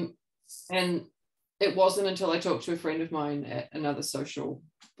 And it wasn't until I talked to a friend of mine at another social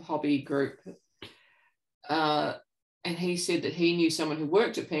hobby group, and he said that he knew someone who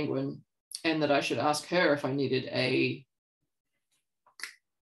worked at Penguin and that I should ask her if I needed a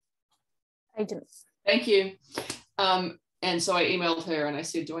agent. Thank you. And so I emailed her and I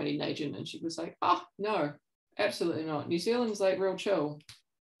said, do I need an agent? And she was like, oh, no, absolutely not. New Zealand's like real chill.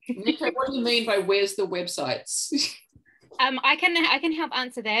 Nico, what do you mean by where's the websites? I can help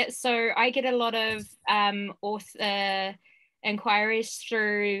answer that. So I get a lot of author inquiries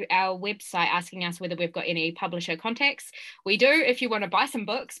through our website asking us whether we've got any publisher contacts. We do if you want to buy some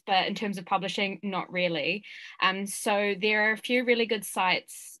books, but in terms of publishing, not really. So there are a few really good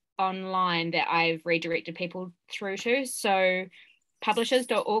sites online that I've redirected people through to. So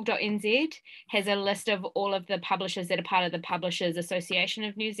publishers.org.nz has a list of all of the publishers that are part of the Publishers Association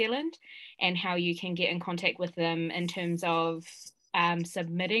of New Zealand and how you can get in contact with them in terms of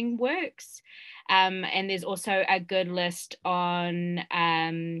submitting works. And there's also a good list on,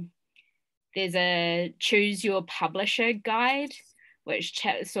 there's a Choose Your Publisher guide, which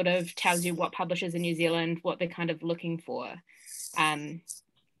sort of tells you what publishers in New Zealand, what they're kind of looking for.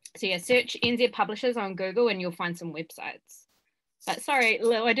 So yeah, search NZ Publishers on Google and you'll find some websites. But sorry,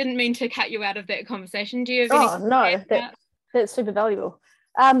 Lil, I didn't mean to cut you out of that conversation. Do you have any? That's super valuable.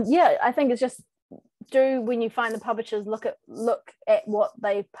 Yeah, I think it's just when you find the publishers, look at what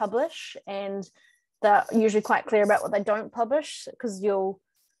they publish, and they're usually quite clear about what they don't publish, because you'll,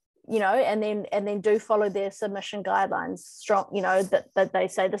 you know, and then do follow their submission guidelines strong, you know, that they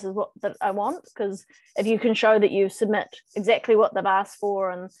say this is what that I want, because if you can show that you submit exactly what they've asked for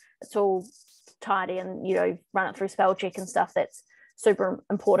and it's all tidy and, you know, run it through spell check and stuff, that's super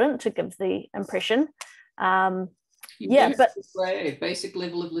important to give the impression. But a basic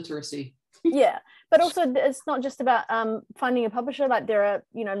level of literacy. Yeah, but also it's not just about finding a publisher. Like there are,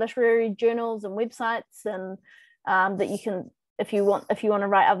 you know, literary journals and websites, and that you can, if you want to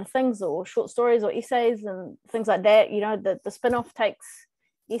write other things or short stories or essays and things like that. You know, the spin-off takes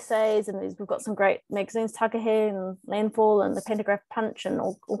essays, and we've got some great magazines, Takahe and Landfall and the Pantograph Punch and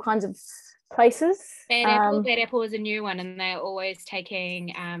all kinds of places. Bad Apple is a new one, and they're always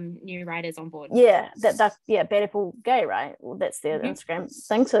taking new writers on board. Yeah, Bad Apple Gay, right? Well, that's their Instagram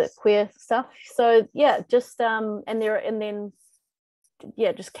thing, so queer stuff. So yeah, just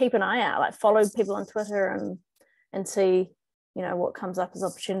just keep an eye out, like follow people on Twitter and see, you know, what comes up as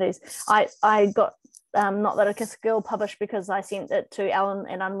opportunities. I got Not That I Kiss a Girl published because I sent it to Alan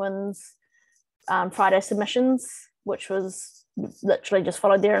and Unwin's Friday submissions, which was literally just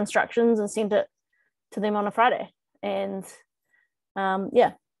followed their instructions and sent it to them on a Friday. And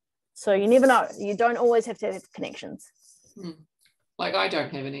so you never know. You don't always have to have connections. Like I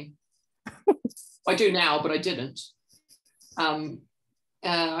don't have any. I do now, but I didn't. I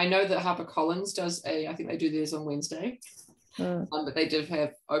know that HarperCollins does I think they do theirs on Wednesday, but they did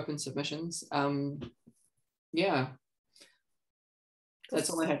have open submissions. Yeah, that's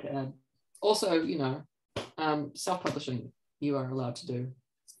all I had to add. Also, you know, self-publishing you are allowed to do.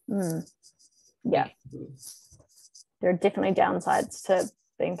 Yeah, there are definitely downsides to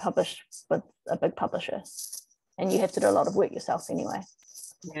being published with a big publisher, and you have to do a lot of work yourself anyway.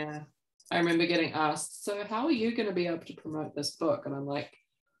 Yeah, I remember getting asked, so how are you going to be able to promote this book? And I'm like,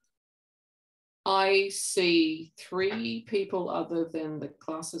 I see 3 people other than the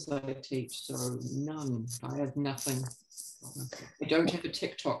classes I teach, so none. I have nothing. I don't have a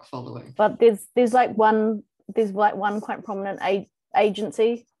TikTok following. But there's one quite prominent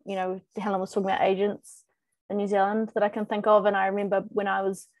agency. You know, Helen was talking about agents in New Zealand that I can think of, and I remember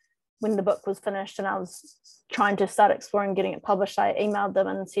when the book was finished and I was trying to start exploring getting it published, I emailed them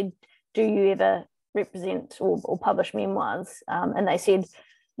and said, do you ever represent or publish memoirs? And they said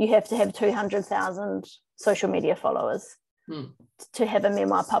you have to have 200,000 social media followers to have a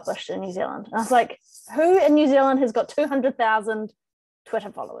memoir published in New Zealand. And I was like, who in New Zealand has got 200,000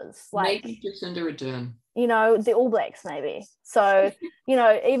 Twitter followers? Like, maybe Jacinda Ardern. You know, the All Blacks maybe. So, you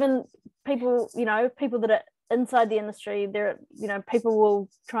know, even people that are inside the industry, there, you know, people will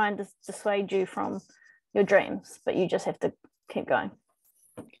try and dissuade you from your dreams, but you just have to keep going.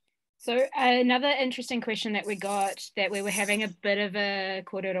 So another interesting question that we got, that we were having a bit of a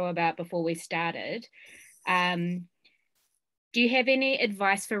kōrero about before we started, do you have any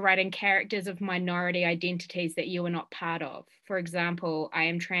advice for writing characters of minority identities that you are not part of? For example, I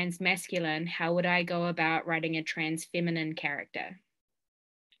am trans masculine. How would I go about writing a trans feminine character?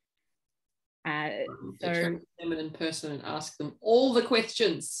 A trans feminine person and ask them all the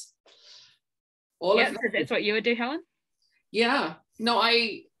questions. That's what you would do, Helen? Yeah. No,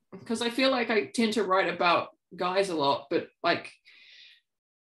 because I feel like I tend to write about guys a lot, but like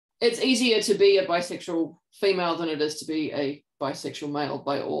it's easier to be a bisexual female than it is to be a bisexual male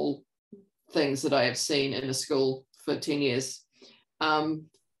by all things that I have seen in a school for 10 years. And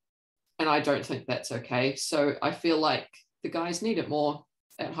I don't think that's okay. So I feel like the guys need it more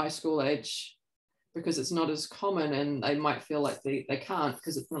at high school age because it's not as common and they might feel like they can't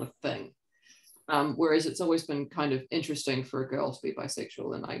because it's not a thing. Whereas it's always been kind of interesting for a girl to be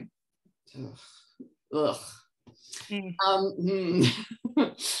bisexual, and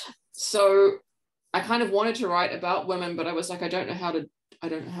so I kind of wanted to write about women, but I was like, I don't know how to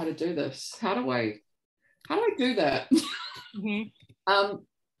do this. How do I do that? And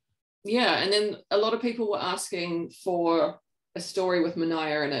then a lot of people were asking for a story with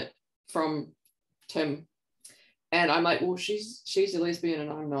Manaya in it from Tim, and I'm like, well, she's a lesbian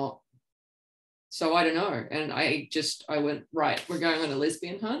and I'm not. So I don't know. And I went, right, we're going on a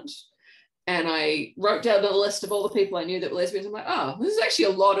lesbian hunt. And I wrote down a list of all the people I knew that were lesbians. I'm like, oh, this is actually a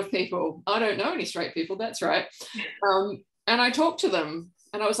lot of people. I don't know any straight people. That's right. And I talked to them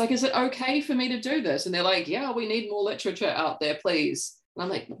and I was like, is it okay for me to do this? And they're like, yeah, we need more literature out there, please. And I'm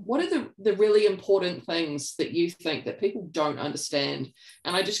like, what are the really important things that you think that people don't understand?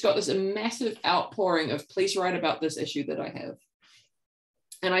 And I just got this massive outpouring of, please write about this issue that I have.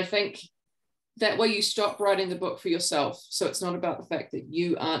 And I think that way you stop writing the book for yourself. So it's not about the fact that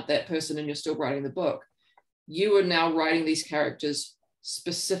you aren't that person and you're still writing the book. You are now writing these characters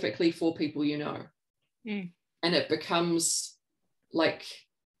specifically for people you know. And it becomes like,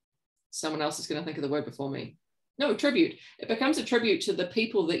 someone else is going to think of the word before me. No, tribute. It becomes a tribute to the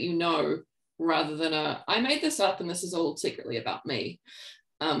people that you know, rather than I made this up and this is all secretly about me.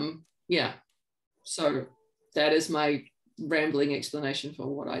 Yeah. So that is my rambling explanation for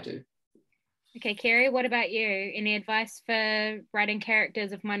what I do. Okay, Kerry, what about you? Any advice for writing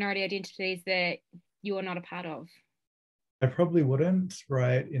characters of minority identities that you are not a part of? I probably wouldn't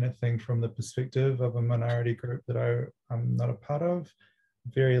write anything from the perspective of a minority group that I'm not a part of.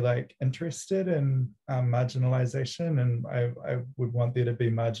 Very like interested in marginalization, and I would want there to be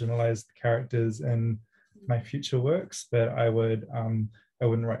marginalized characters in my future works, but I wouldn't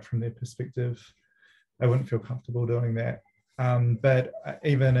write from their perspective. I wouldn't feel comfortable doing that. But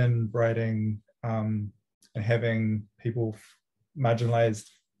even in writing and having people, marginalized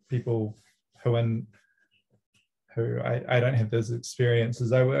people who I don't have those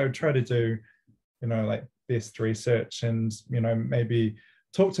experiences, I would try to do, like best research and, maybe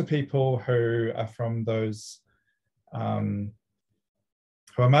talk to people who are from those, who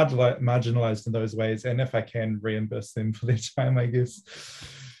are marginalized in those ways, and if I can, reimburse them for their time, I guess.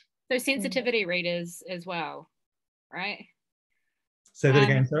 So sensitivity readers as well, right? Say that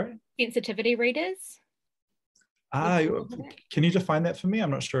again, sorry? Sensitivity readers. Can you define that for me?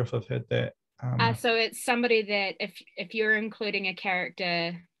 I'm not sure if I've heard that. So it's somebody that if you're including a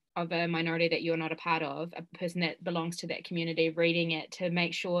character of a minority that you're not a part of, a person that belongs to that community, reading it to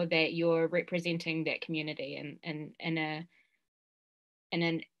make sure that you're representing that community in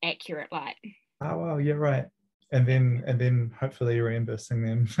an accurate light. Oh, well, yeah, right. And then hopefully reimbursing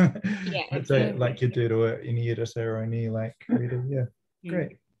them. Yeah, so, like you do to any editor or any like reader. Yeah,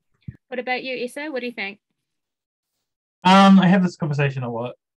 great. What about you, Issa? What do you think? I have this conversation a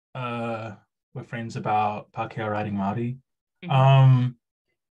lot with friends about Pākehā writing Māori.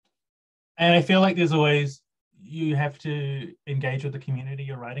 And I feel like there's always, you have to engage with the community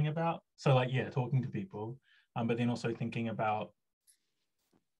you're writing about. So like, yeah, talking to people, but then also thinking about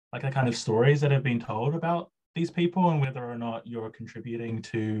like the kind of stories that have been told about these people and whether or not you're contributing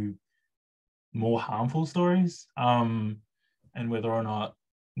to more harmful stories, and whether or not,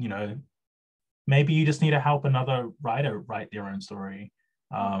 maybe you just need to help another writer write their own story.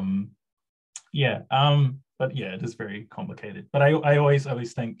 But yeah, it is very complicated. But I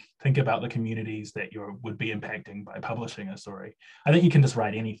always think about the communities that you would be impacting by publishing a story. I think you can just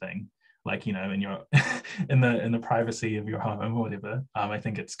write anything, like, in your in the privacy of your home or whatever. I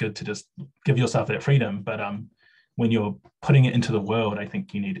think it's good to just give yourself that freedom. But when you're putting it into the world, I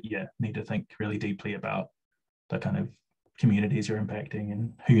think you need to think really deeply about the kind of communities you're impacting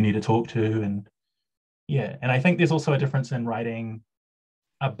and who you need to talk to. And I think there's also a difference in writing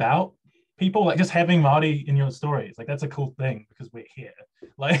about people, like just having Māori in your stories, like that's a cool thing because we're here.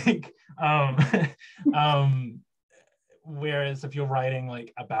 Like, whereas if you're writing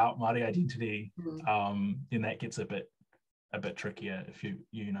like about Māori identity, then that gets a bit trickier if you're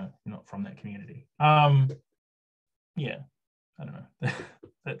not from that community. I don't know.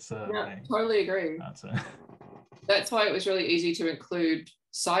 That's totally agree. That's why it was really easy to include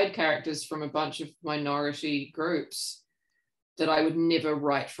side characters from a bunch of minority groups that I would never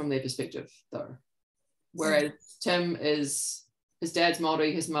write from their perspective, though. Whereas Tim his dad's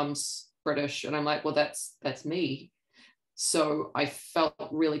Māori, his mum's British, and I'm like, well, that's me. So I felt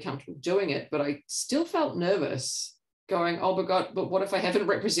really comfortable doing it, but I still felt nervous going, oh my God, but what if I haven't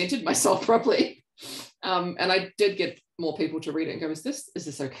represented myself properly? And I did get more people to read it and go, is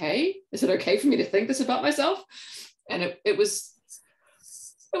this okay? Is it okay for me to think this about myself? And it was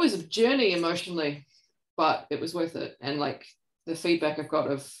a journey emotionally, but it was worth it. And like the feedback I've got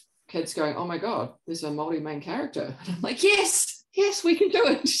of kids going, oh my God, there's a Māori main character. And I'm like, yes, we can do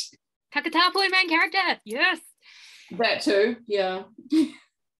it. Takatapui main character, yes. That too, yeah.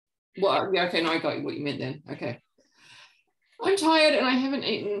 Well, yeah, okay, no, I got what you meant then. Okay. I'm tired and I haven't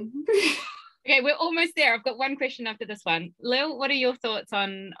eaten. Okay, we're almost there. I've got one question after this one. Lil, what are your thoughts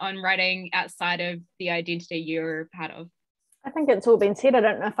on writing outside of the identity you're part of? I think it's all been said. I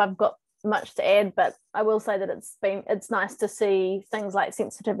don't know if I've got much to add, but I will say that it's nice to see things like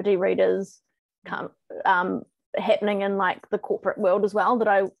sensitivity readers happening in like the corporate world as well that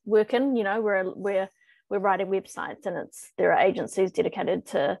I work in. We're writing websites, and there are agencies dedicated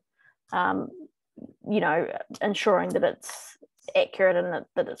to ensuring that it's accurate and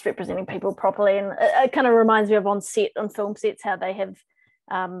that it's representing people properly. And it kind of reminds me of on film sets how they have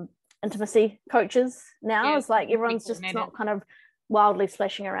intimacy coaches now. It's like everyone's just not kind of wildly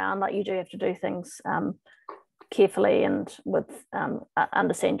splashing around. Like, you do have to do things carefully and with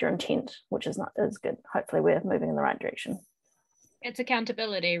understand your intent, which is good. Hopefully we're moving in the right direction. It's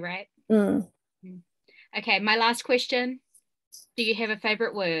accountability, right? Okay, my last question. Do you have a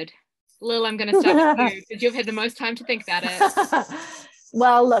favorite word? Lil, I'm going to start with you because you've had the most time to think about it.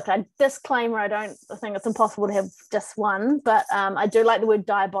 Well, look, a disclaimer, I think it's impossible to have just one, but I do like the word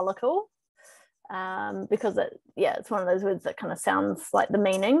diabolical. because it's one of those words that kind of sounds like the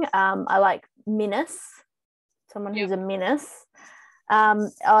meaning. I like menace, someone who's a menace.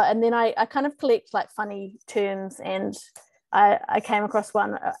 And then I kind of collect like funny terms, and I came across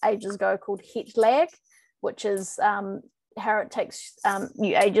one ages ago called het lag, which is how it takes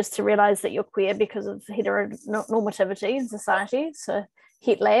you ages to realize that you're queer because of heteronormativity in society. So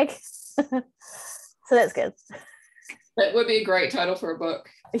het lag. So that's good. That would be a great title for a book.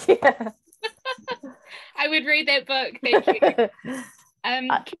 Yeah. I would read that book. Thank you.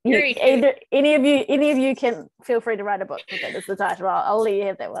 Any of you can feel free to write a book with that as the title. I'll let you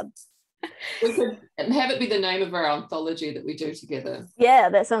have that one. We could have it be the name of our anthology that we do together. Yeah,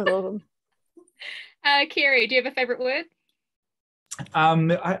 that sounds awesome. Kerry, do you have a favorite word?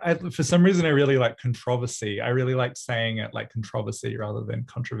 I for some reason I really like controversy. I really like saying it like controversy rather than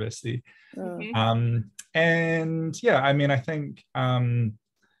controversy. And yeah, I mean, I think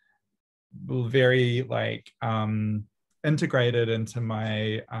very like integrated into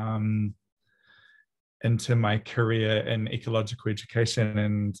my career in ecological education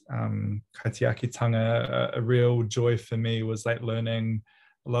and kaitiakitanga. A real joy for me was like learning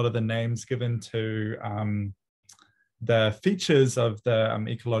a lot of the names given to the features of the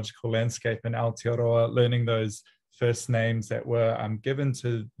ecological landscape in Aotearoa, learning those first names that were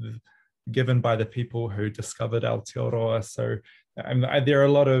given by the people who discovered Aotearoa. So there are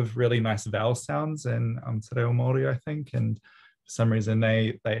a lot of really nice vowel sounds in Te Reo Māori, I think, and for some reason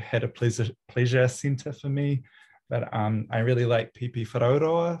they had a pleasure centre for me. But I really like Pipi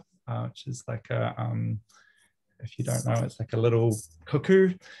Wharauroa, which is like a, if you don't know, it's like a little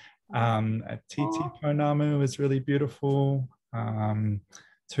cuckoo. A Titi Pounamu is really beautiful. Tūnaku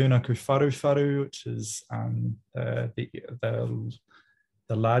Wharu, which is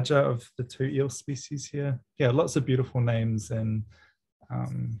the larger of the two eel species here. Yeah, lots of beautiful names and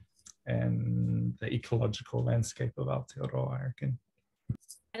the ecological landscape of Aotearoa, I reckon.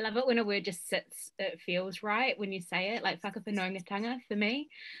 I love it when a word just sits, it feels right when you say it, like whakawhanaungatanga for me.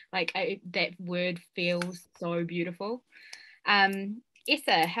 Like that word feels so beautiful.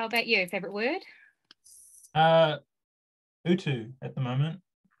 Essa, how about you? Favorite word? Utu at the moment.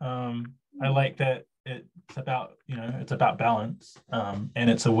 I like that it's about, it's about balance, and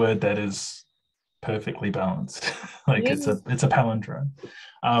it's a word that is perfectly balanced. Like it's a palindrome.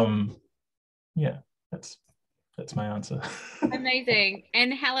 Yeah, that's my answer. Amazing.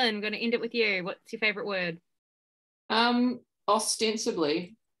 And Helen, I'm going to end it with you. What's your favorite word?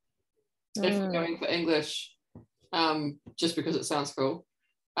 Ostensibly, if you're going for English, just because it sounds cool.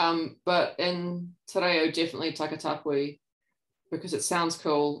 But in Te Reo, definitely takatapui, because it sounds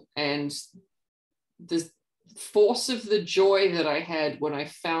cool, and the force of the joy that I had when I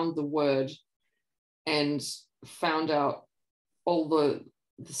found the word and found out all the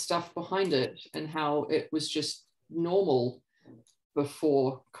stuff behind it and how it was just normal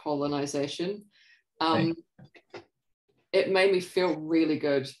before colonization. It made me feel really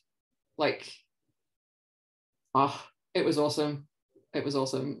good. Like, it was awesome. It was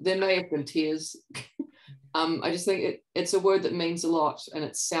awesome. There may have been tears. I just think it's a word that means a lot, and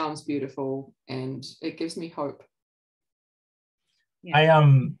it sounds beautiful, and it gives me hope. Yeah.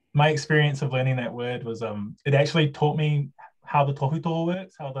 My experience of learning that word was it actually taught me how the tohutohu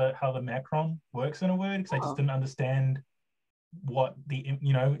works, how the macron works in a word, because I just didn't understand what the,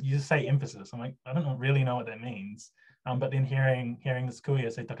 you just say emphasis. I'm like, I don't really know what that means. But then hearing this kuia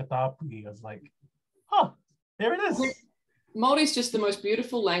say takatapui, I was like, oh, there it is. Māori is just the most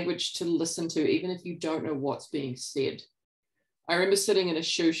beautiful language to listen to, even if you don't know what's being said. I remember sitting in a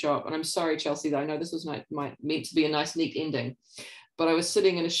shoe shop, and I'm sorry, Chelsea, that I know this was meant to be a nice, neat ending, but I was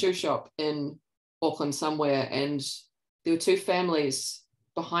sitting in a shoe shop in Auckland somewhere, and there were two families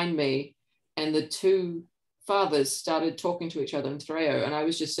behind me, and the two fathers started talking to each other in Te Reo, and I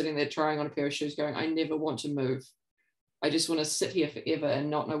was just sitting there trying on a pair of shoes going, I never want to move. I just want to sit here forever and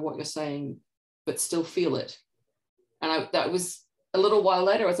not know what you're saying, but still feel it. And that was a little while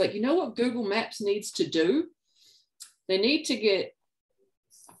later, I was like, you know what Google Maps needs to do? They need to get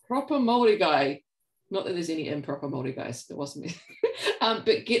a proper Māori guy, not that there's any improper Māori guys, that wasn't me,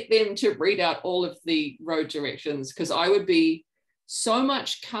 but get them to read out all of the road directions, because I would be so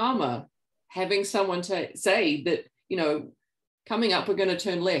much calmer having someone to say that, coming up, we're going to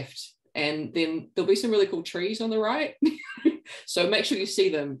turn left, and then there'll be some really cool trees on the right. So make sure you see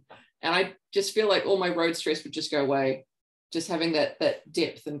them. And I just feel like all my road stress would just go away, just having that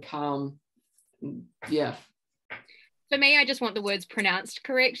depth and calm. Yeah. For me, I just want the words pronounced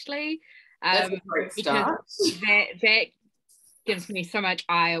correctly. That's a great start. That gives me so much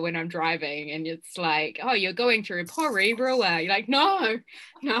ire when I'm driving, and it's like, oh, you're going through Pori Rua. You're like, no.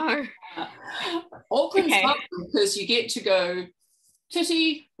 Auckland's Okay. lovely because you get to go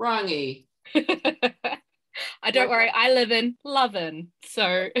titi rangi. Don't worry, I live in Lovin,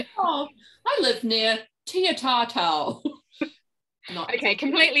 so. Oh, I live near Tia Tartau. Okay,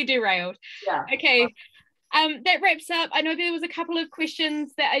 completely derailed. Yeah. Okay, that wraps up. I know there was a couple of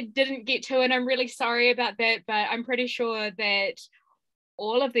questions that I didn't get to, and I'm really sorry about that, but I'm pretty sure that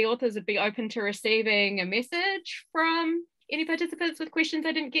all of the authors would be open to receiving a message from any participants with questions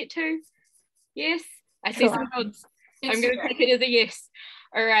I didn't get to. Yes, I see some nods. I'm going to take it as a yes.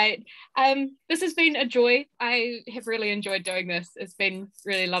 All right. This has been a joy. I have really enjoyed doing this. It's been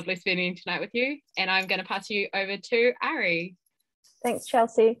really lovely spending tonight with you, and I'm going to pass you over to Ari. Thanks,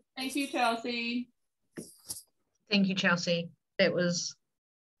 Chelsea. Thank you, Chelsea. Thank you, Chelsea. That was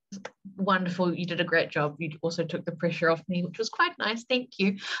wonderful. You did a great job. You also took the pressure off me, which was quite nice. Thank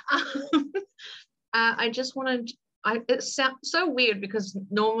you. I just wanted, it sounds so weird because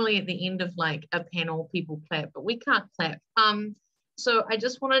normally at the end of like a panel people clap, but we can't clap. So I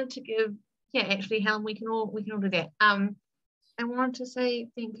just wanted to give, yeah, actually, Helen, we can all do that. I wanted to say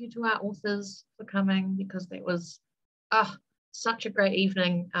thank you to our authors for coming because that was such a great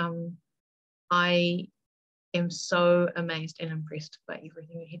evening. I am so amazed and impressed by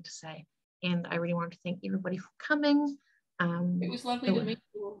everything you had to say, and I really want to thank everybody for coming. It was lovely to meet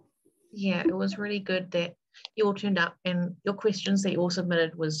you all. Yeah, it was really good that you all turned up, and your questions that you all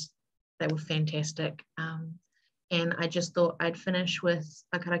submitted they were fantastic. And I just thought I'd finish with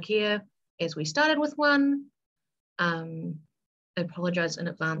a karakia as we started with one. I apologize in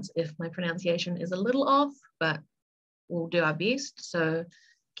advance if my pronunciation is a little off, but we'll do our best. So,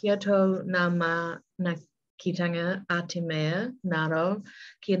 kia tau ngā mā na kitanga a te mea, naro,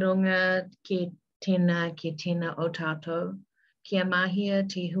 ki runga ki tēnā o tātou, kia mahia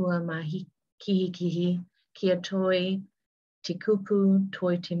te hua mahi kihi, kia toi te kupu,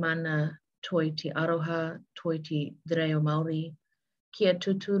 toi te mana, toi te aroha, toi te reo Māori, kia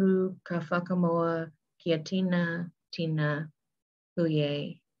tuturu ka whakamoa, kia tina,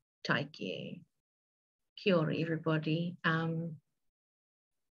 huye, taike. Kia ora, everybody.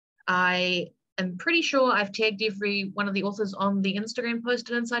 I am pretty sure I've tagged every one of the authors on the Instagram post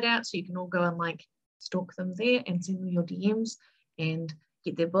at Inside Out, so you can all go and like stalk them there and send them your DMs and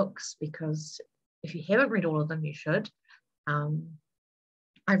get their books, because if you haven't read all of them, you should.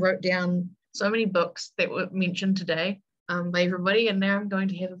 I wrote down so many books that were mentioned today by everybody, and now I'm going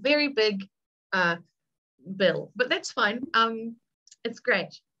to have a very big bill, but that's fine. It's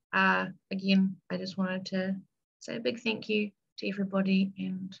great. Again, I just wanted to say a big thank you to everybody,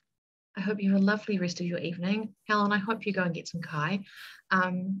 and I hope you have a lovely rest of your evening. Helen, I hope you go and get some kai.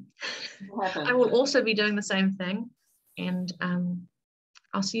 I will also be doing the same thing, and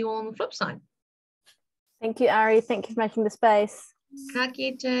I'll see you all on the flip side. Thank you, Ari. Thank you for making the space. Ka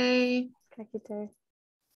kite. Ka kite.